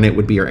be or when it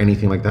would be or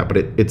anything like that. But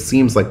it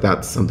seems like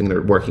that's something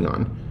they're working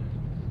on.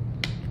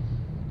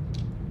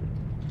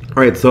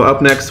 All right, so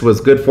up next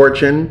was Good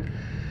Fortune.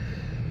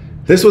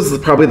 This was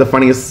probably the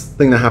funniest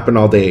thing that happened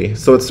all day.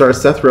 So it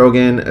stars Seth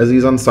Rogen,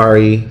 Aziz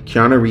Ansari,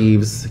 Keanu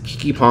Reeves,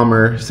 Keke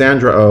Palmer,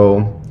 Sandra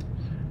Oh.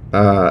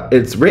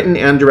 It's written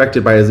and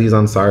directed by Aziz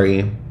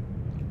Ansari.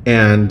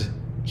 And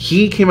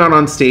he came out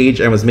on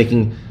stage and was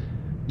making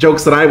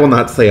jokes that I will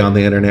not say on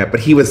the internet, but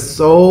he was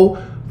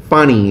so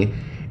funny.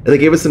 They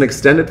gave us an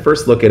extended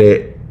first look at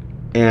it,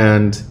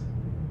 and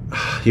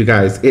you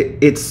guys,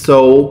 it's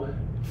so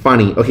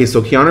funny. Okay,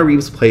 so Keanu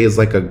Reeves plays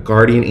like a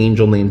guardian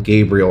angel named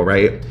Gabriel,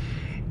 right?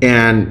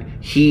 And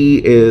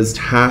he is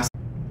tasked.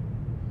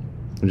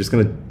 I'm just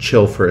gonna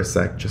chill for a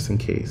sec, just in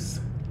case.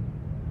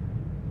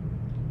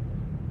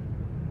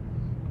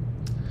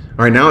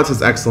 All right, now it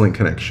says excellent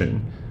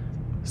connection.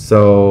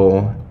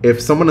 So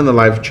if someone in the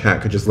live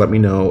chat could just let me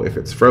know if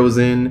it's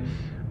frozen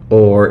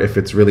or if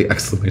it's really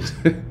excellent.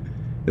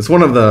 It's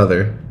one of the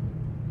other.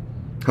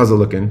 How's it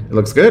looking? It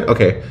looks good?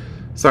 Okay.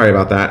 Sorry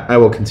about that. I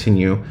will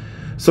continue.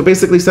 So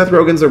basically, Seth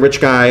Rogen's a rich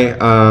guy.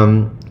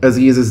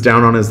 Aziz is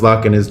down on his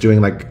luck and is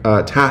doing like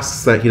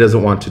tasks that he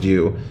doesn't want to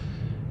do.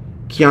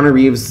 Keanu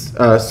Reeves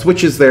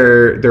switches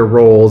their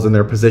roles and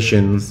their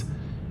positions.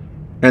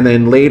 And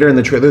then later in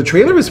the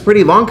trailer was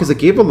pretty long because it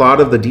gave a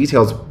lot of the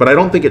details, but I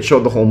don't think it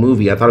showed the whole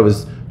movie. I thought it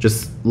was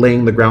just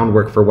laying the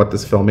groundwork for what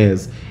this film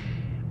is.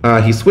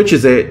 He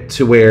switches it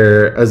to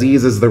where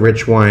Aziz is the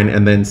rich one,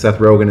 and then Seth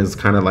Rogen is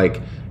kind of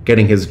like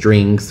getting his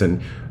drinks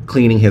and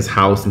cleaning his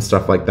house and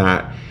stuff like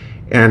that.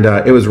 And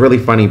it was really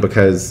funny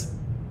because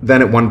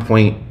then at one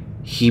point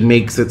he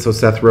makes it so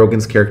Seth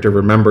Rogen's character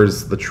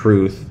remembers the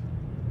truth.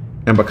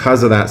 And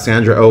because of that,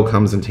 Sandra Oh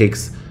comes and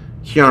takes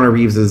Keanu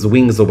Reeves'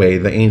 wings away,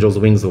 the angel's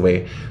wings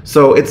away.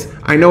 So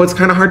I know it's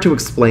kind of hard to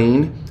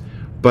explain,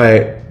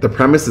 but the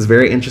premise is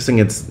very interesting.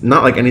 It's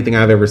not like anything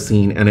I've ever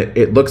seen, and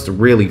it looks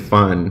really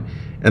fun.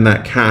 And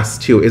that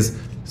cast too is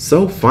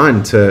so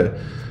fun to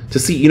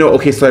see. You know,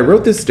 okay, so I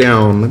wrote this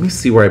down. Let me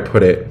see where I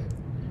put it.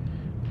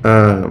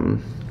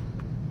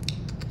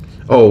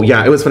 Oh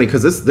yeah, it was funny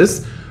because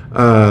this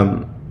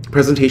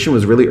presentation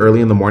was really early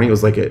in the morning. It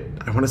was like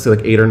I want to say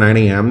like 8 or 9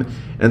 a.m.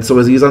 And so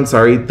Aziz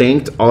Ansari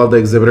thanked all of the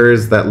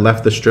exhibitors that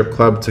left the strip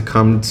club to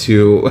come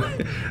to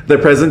the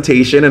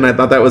presentation, and I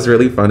thought that was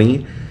really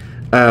funny.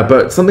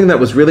 But something that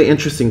was really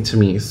interesting to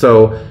me.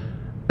 So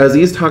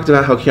Aziz talked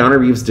about how Keanu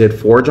Reeves did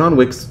 4 John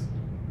Wick's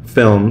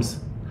films.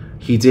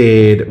 He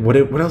did, what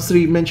else did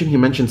he mention? He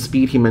mentioned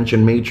Speed, he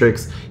mentioned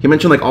Matrix, he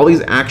mentioned like all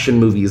these action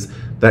movies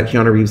that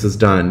Keanu Reeves has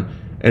done.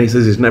 And he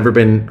says he's never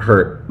been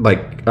hurt,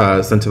 like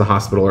sent to the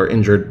hospital or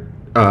injured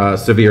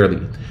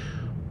severely.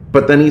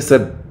 But then he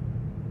said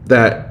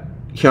that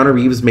Keanu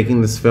Reeves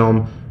making this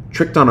film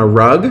tricked on a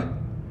rug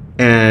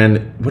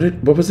and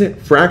what was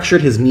it?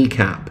 Fractured his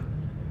kneecap.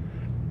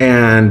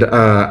 and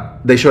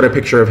they showed a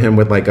picture of him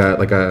with like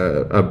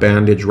a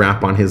bandage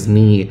wrap on his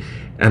knee,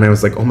 and I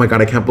was like, oh my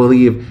god, I can't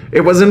believe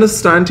it wasn't a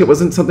stunt, it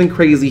wasn't something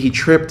crazy. He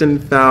tripped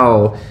and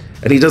fell,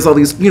 and he does all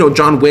these, you know,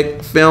 John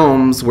Wick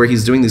films where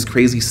he's doing these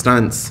crazy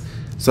stunts.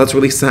 So that's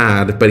really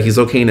sad, but he's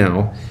okay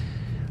now.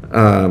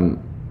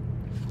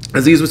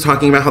 Aziz was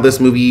talking about how this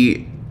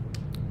movie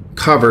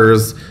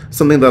covers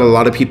something that a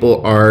lot of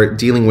people are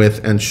dealing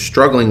with and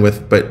struggling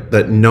with, but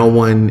that no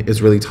one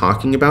is really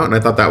talking about. And I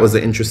thought that was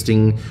an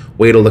interesting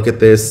way to look at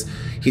this.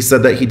 He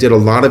said that he did a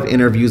lot of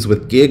interviews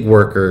with gig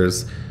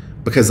workers,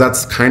 because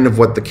that's kind of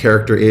what the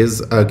character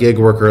is, a gig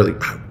worker.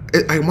 Like,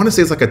 I want to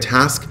say it's like a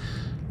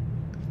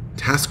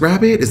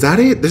TaskRabbit. Is that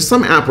it? There's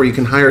some app where you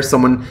can hire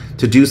someone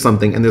to do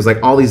something, and there's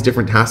like all these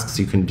different tasks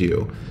you can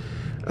do.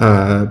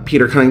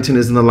 Peter Cunnington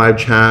is in the live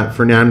chat.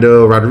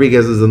 Fernando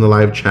Rodriguez is in the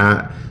live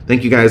chat.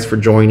 Thank you guys for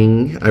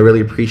joining. I really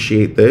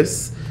appreciate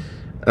this.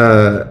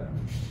 And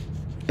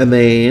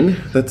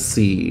then, let's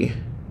see.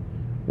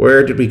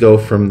 Where did we go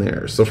from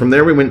there? So from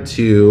there we went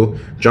to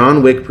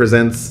John Wick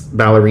Presents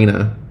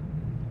Ballerina.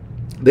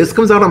 This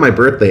comes out on my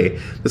birthday.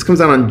 This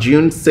comes out on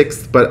June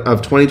 6th, but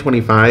of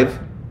 2025.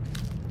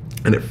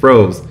 And it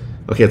froze.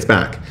 Okay, it's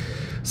back.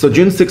 So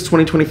June 6th,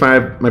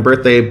 2025, my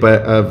birthday,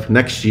 but of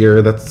next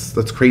year.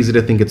 That's crazy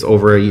to think it's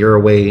over a year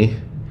away.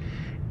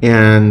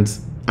 And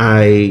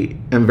I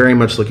am very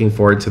much looking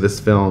forward to this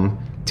film.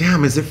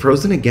 Damn, is it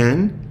frozen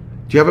again?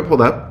 Do you have it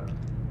pulled up?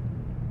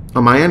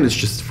 On my end, it's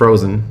just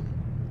frozen.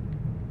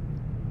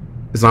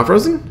 It's not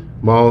frozen?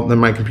 Well, then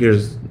my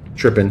computer's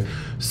tripping.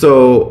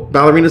 So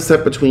Ballerina's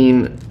set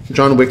between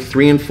John Wick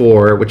 3 and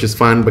 4, which is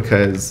fun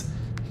because,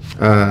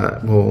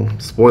 well,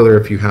 spoiler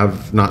if you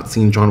have not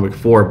seen John Wick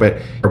 4,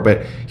 but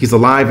he's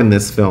alive in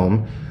this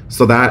film.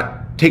 So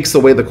that takes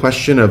away the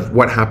question of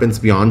what happens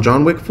beyond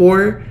John Wick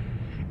 4.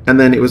 And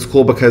then it was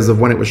cool because of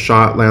when it was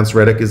shot, Lance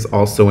Reddick is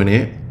also in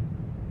it.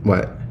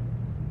 What?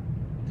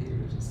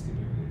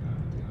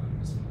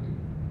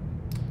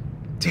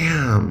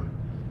 Damn.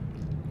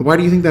 Why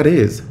do you think that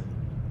is?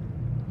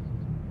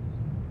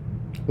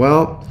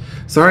 Well,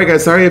 sorry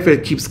guys, sorry if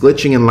it keeps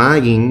glitching and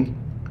lagging.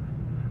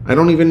 I'm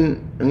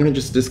gonna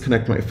just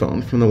disconnect my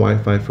phone from the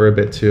Wi-Fi for a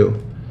bit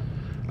too.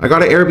 I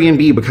got an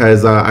Airbnb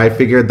because I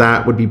figured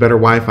that would be better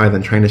Wi-Fi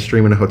than trying to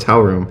stream in a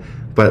hotel room.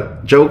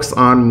 But joke's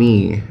on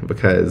me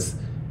because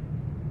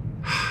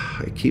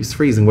it keeps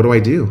freezing. What do I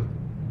do?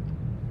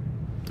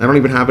 I don't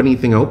even have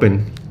anything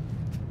open.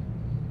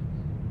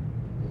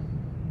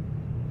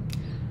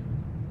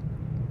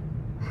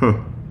 Huh.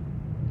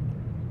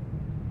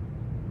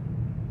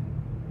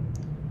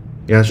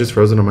 Yeah, it's just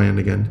frozen on my end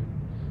again.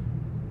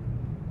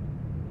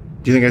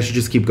 Do you think I should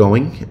just keep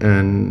going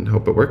and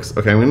hope it works?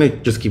 Okay, I'm gonna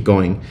just keep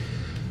going.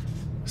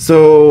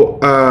 So,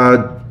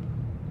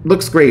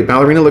 looks great.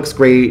 Ballerina looks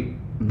great.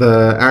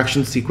 The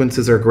action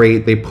sequences are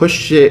great. They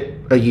pushed it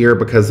a year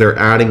because they're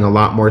adding a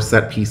lot more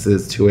set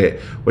pieces to it,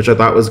 which I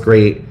thought was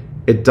great.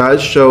 It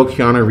does show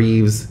Keanu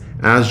Reeves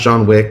as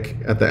John Wick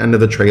at the end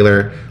of the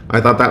trailer. I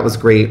thought that was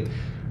great.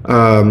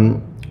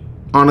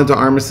 Ana de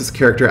Armas'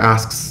 character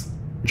asks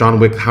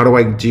John Wick, how do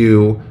I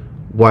do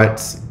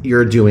what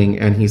you're doing?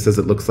 And he says,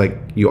 it looks like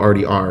you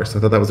already are. So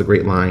I thought that was a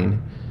great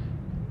line.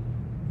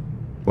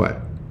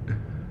 What?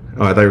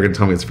 Oh, I thought you were going to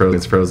tell me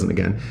it's frozen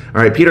again.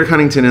 All right, Peter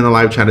Cunnington in the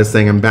live chat is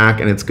saying, I'm back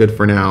and it's good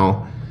for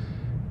now.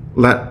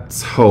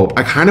 Let's hope.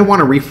 I kind of want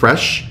to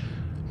refresh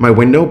my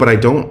window, but I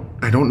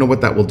don't know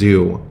what that will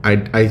do.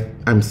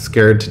 I'm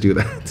scared to do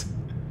that.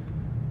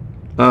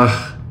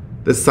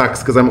 This sucks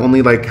because I'm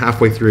only like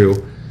halfway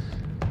through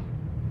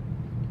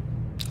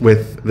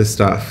with this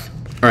stuff.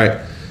 All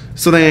right.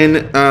 So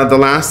then the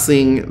last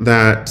thing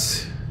that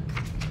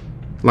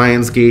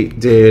Lionsgate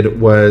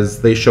did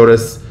was they showed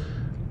us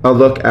a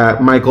look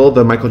at Michael,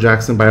 the Michael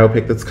Jackson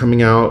biopic that's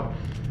coming out.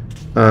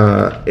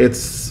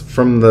 It's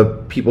from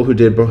the people who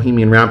did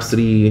Bohemian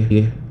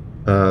Rhapsody,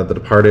 The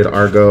Departed,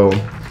 Argo.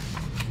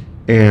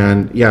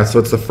 And yeah, so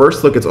it's the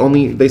first look.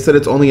 They said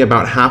it's only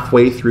about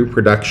halfway through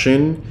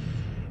production.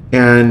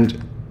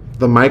 And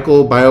the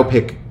Michael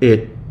biopic,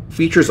 it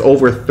features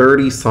over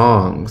 30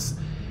 songs.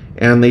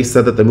 And they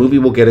said that the movie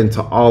will get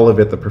into all of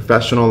it, the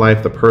professional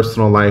life, the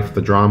personal life,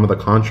 the drama, the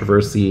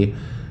controversy.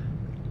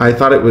 I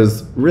thought it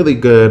was really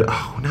good.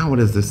 Oh, now what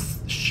is this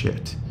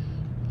shit?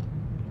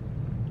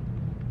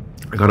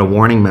 I got a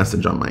warning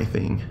message on my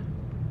thing.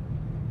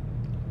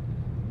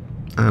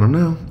 I don't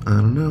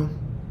know.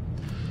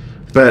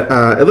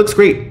 But it looks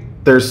great.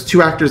 There's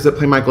 2 actors that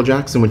play Michael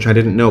Jackson, which I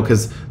didn't know,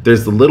 because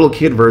there's the little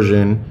kid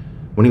version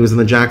when he was in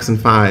the Jackson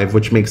 5,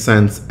 which makes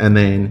sense, and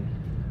then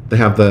they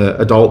have the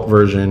adult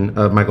version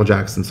of Michael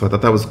Jackson. So I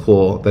thought that was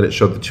cool that it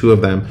showed the 2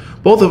 of them.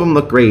 Both of them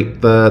look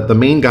great. The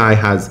main guy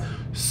has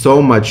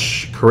so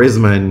much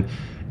charisma and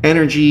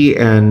energy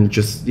and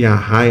just, yeah,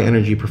 high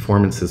energy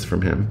performances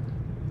from him.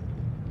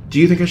 Do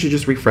you think I should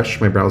just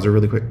refresh my browser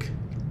really quick?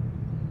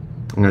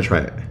 I'm gonna try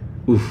it.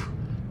 Oof,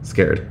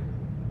 scared.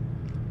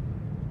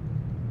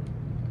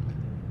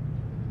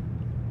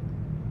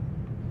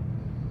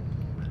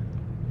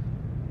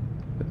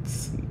 Let's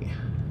see.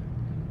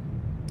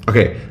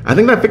 Okay, I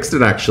think that fixed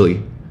it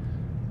actually.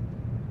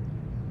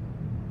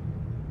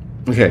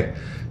 Okay,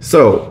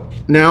 so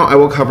now I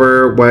will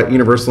cover what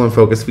Universal and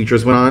Focus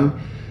Features went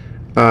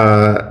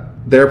on.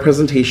 Their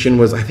presentation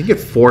was, I think, at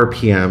 4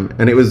 p.m.,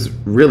 and it was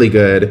really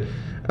good.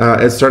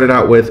 It started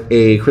out with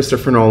a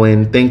Christopher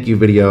Nolan thank you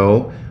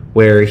video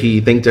where he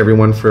thanked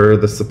everyone for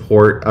the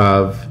support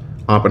of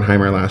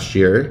Oppenheimer last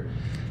year.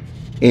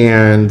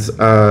 And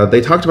they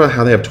talked about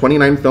how they have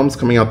 29 films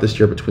coming out this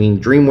year between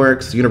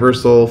DreamWorks,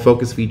 Universal,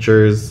 Focus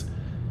Features,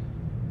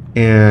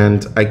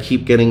 and I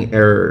keep getting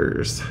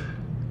errors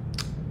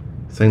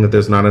saying that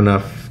there's not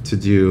enough to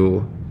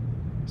do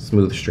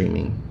smooth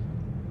streaming.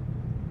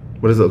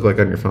 What does it look like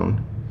on your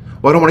phone?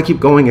 Well, I don't want to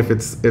keep going if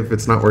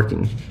it's not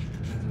working.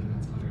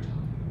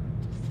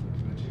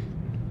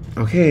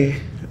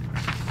 Okay.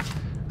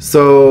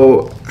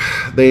 So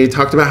they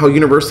talked about how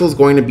Universal is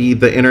going to be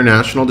the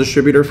international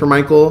distributor for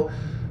Michael.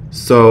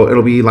 So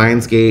it'll be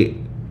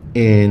Lionsgate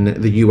in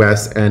the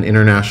US and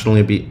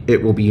internationally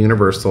it will be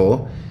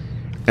Universal.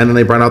 And then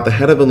they brought out the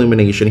head of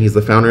Illumination. He's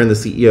the founder and the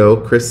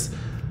CEO, Chris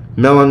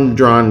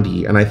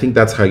Meledandri, and I think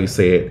that's how you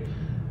say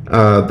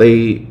it.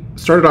 They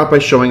started off by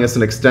showing us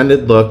an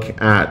extended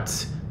look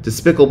at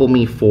Despicable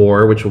Me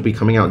 4, which will be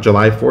coming out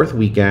July 4th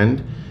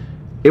weekend.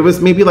 It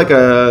was maybe like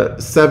a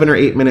 7 or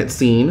 8 minute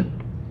scene.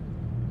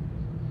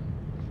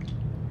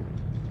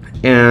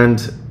 And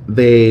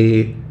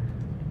they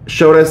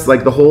showed us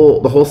like the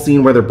whole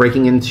scene where they're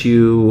breaking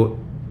into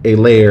a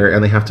lair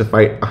and they have to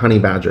fight a honey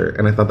badger.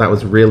 And I thought that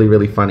was really,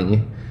 really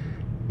funny.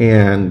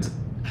 And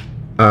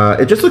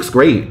it just looks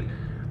great.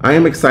 I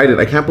am excited.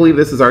 I can't believe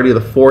this is already the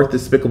 4th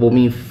Despicable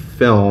Me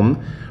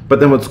film. But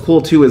then what's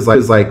cool too is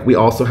like we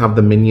also have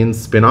the Minions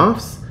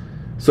spin-offs.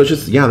 So it's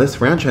just, yeah, this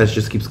franchise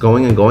just keeps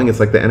going and going. It's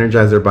like the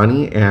Energizer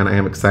Bunny, and I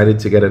am excited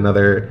to get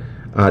another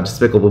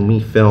Despicable Me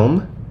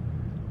film.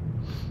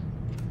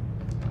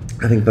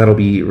 I think that'll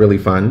be really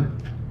fun.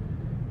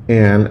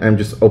 And I'm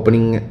just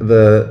opening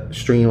the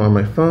stream on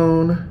my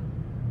phone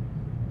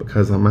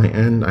because on my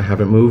end I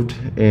haven't moved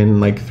in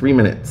like 3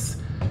 minutes.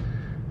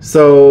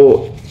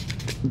 So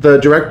the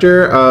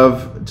director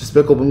of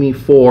Despicable Me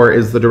 4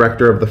 is the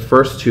director of the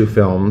first 2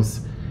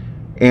 films,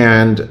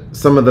 and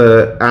some of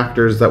the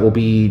actors that will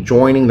be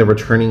joining the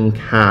returning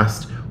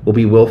cast will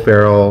be Will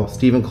Ferrell,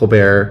 Stephen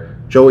Colbert,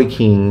 Joey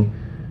King.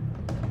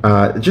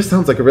 It just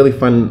sounds like a really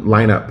fun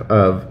lineup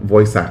of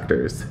voice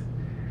actors.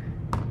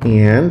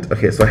 And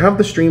okay, so I have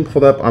the stream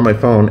pulled up on my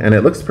phone and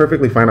it looks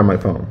perfectly fine on my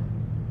phone.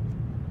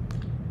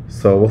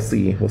 So we'll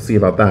see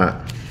about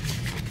that.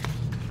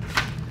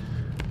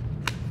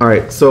 All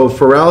right, so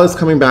Pharrell is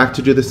coming back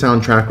to do the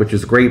soundtrack, which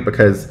is great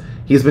because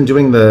he's been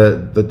doing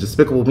the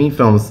Despicable Me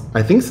films,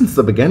 I think, since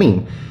the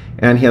beginning.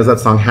 And he has that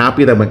song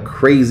Happy that went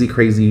crazy,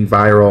 crazy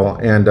viral.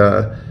 And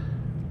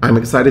I'm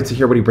excited to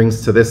hear what he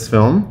brings to this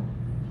film.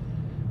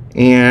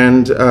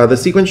 And the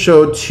sequence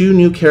showed 2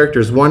 new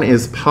characters. One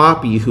is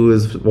Poppy, who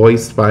is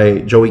voiced by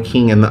Joey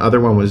King, and the other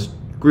one was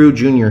Gru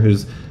Jr.,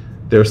 who's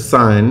their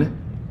son,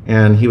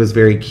 and he was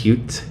very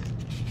cute.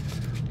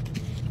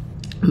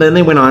 Then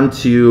they went on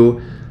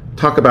to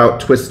talk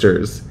about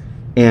Twisters,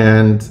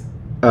 and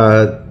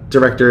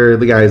director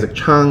Lee Isaac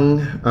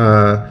Chung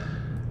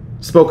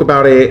spoke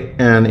about it,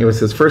 and it was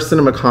his first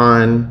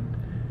CinemaCon.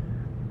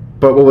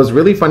 But what was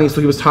really funny, so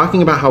he was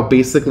talking about how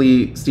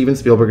basically Steven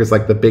Spielberg is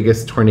like the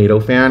biggest tornado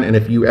fan, and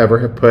if you ever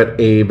have put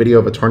a video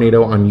of a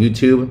tornado on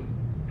YouTube,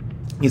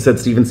 he said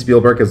Steven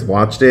Spielberg has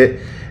watched it,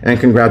 and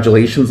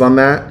congratulations on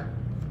that.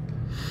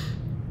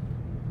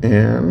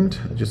 And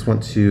I just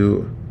want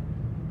to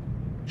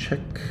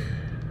check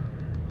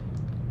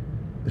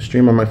the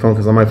stream on my phone,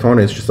 because on my phone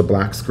it's just a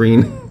black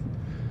screen.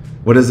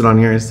 What is it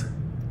on yours?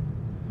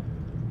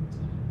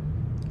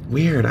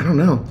 Weird, I don't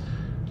know.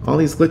 All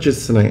these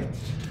glitches tonight.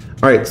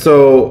 All right,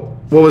 so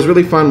what was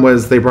really fun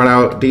was they brought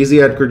out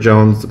Daisy Edgar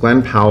Jones,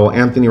 Glenn Powell,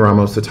 Anthony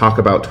Ramos to talk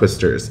about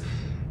Twisters.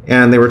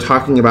 And they were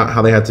talking about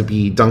how they had to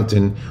be dunked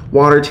in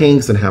water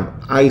tanks and have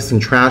ice and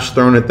trash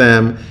thrown at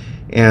them.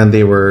 And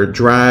they were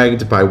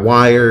dragged by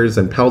wires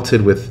and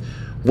pelted with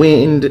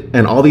wind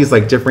and all these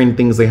like different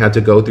things they had to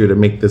go through to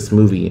make this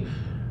movie.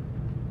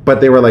 But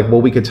they were like,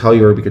 well, we could tell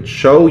you or we could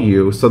show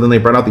you. So then they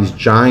brought out these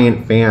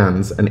giant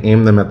fans and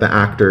aimed them at the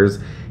actors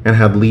and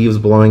had leaves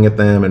blowing at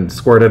them and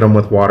squirted them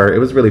with water. It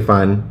was really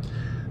fun.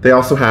 They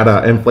also had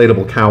an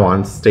inflatable cow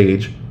on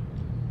stage.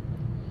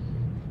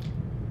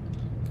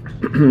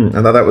 I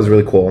thought that was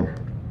really cool.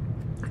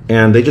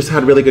 And they just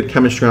had really good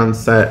chemistry on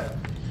set.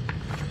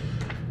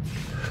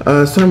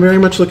 So I'm very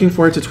much looking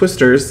forward to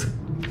Twisters.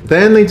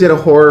 Then they did a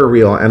horror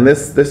reel, and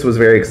this was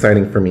very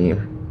exciting for me.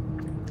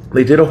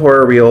 They did a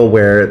horror reel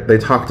where they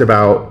talked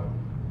about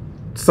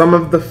some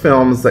of the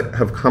films that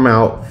have come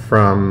out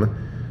from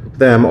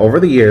them over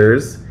the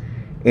years,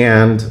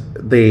 and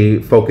they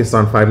focused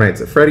on Five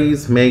Nights at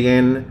Freddy's,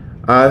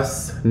 Megan,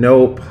 Us,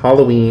 Nope,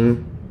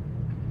 Halloween,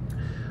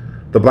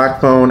 The Black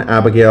Phone,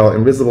 Abigail,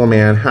 Invisible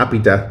Man, Happy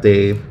Death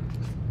Day,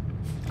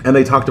 and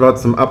they talked about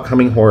some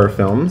upcoming horror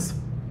films.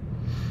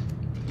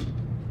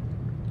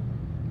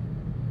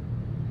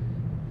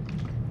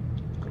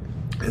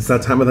 It's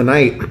that time of the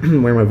night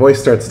where my voice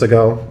starts to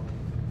go.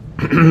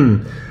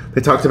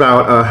 They talked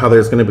about how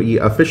there's going to be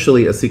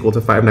officially a sequel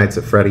to Five Nights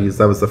at Freddy's.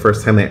 That was the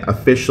first time they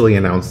officially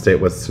announced it,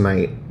 was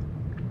tonight.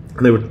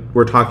 And they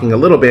were talking a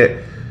little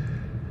bit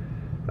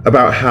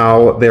about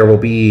how there will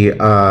be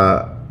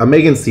a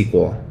Megan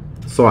sequel.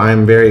 So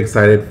I'm very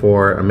excited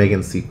for a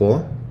Megan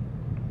sequel.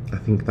 I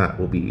think that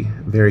will be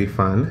very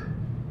fun.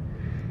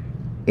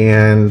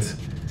 And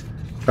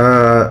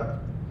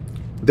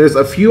there's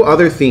a few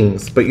other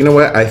things, but you know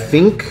what? I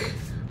think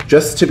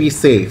just to be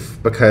safe,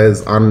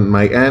 because on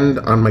my end,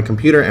 on my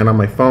computer and on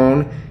my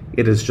phone,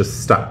 it is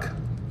just stuck.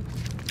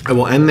 I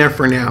will end there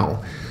for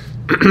now.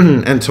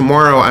 And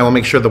tomorrow I will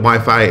make sure the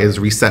Wi-Fi is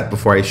reset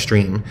before I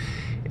stream.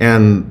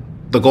 And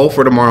the goal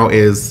for tomorrow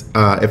is,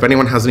 if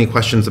anyone has any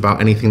questions about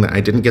anything that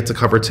I didn't get to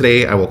cover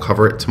today, I will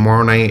cover it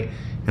tomorrow night.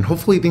 And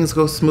hopefully things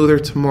go smoother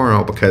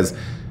tomorrow, because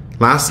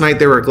last night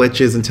there were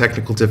glitches and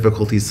technical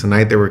difficulties.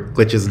 Tonight there were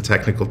glitches and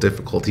technical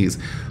difficulties.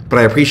 But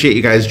I appreciate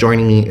you guys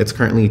joining me. It's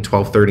currently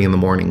 12:30 in the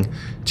morning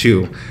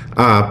too.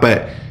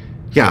 But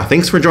yeah,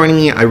 thanks for joining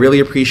me. I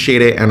really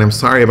appreciate it. And I'm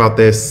sorry about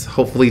this.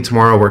 Hopefully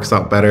tomorrow works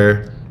out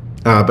better.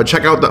 But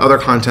check out the other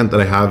content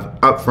that I have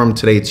up from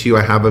today too.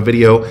 I have a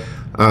video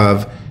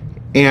of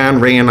Anne,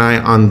 Ray, and I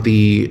on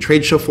the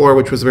trade show floor,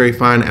 which was very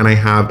fun. And I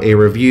have a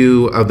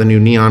review of the new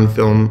neon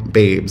film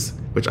Babes,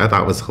 which I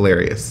thought was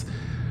hilarious.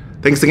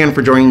 Thanks again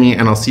for joining me,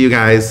 and I'll see you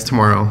guys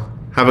tomorrow.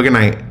 Have a good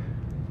night.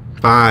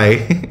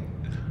 Bye.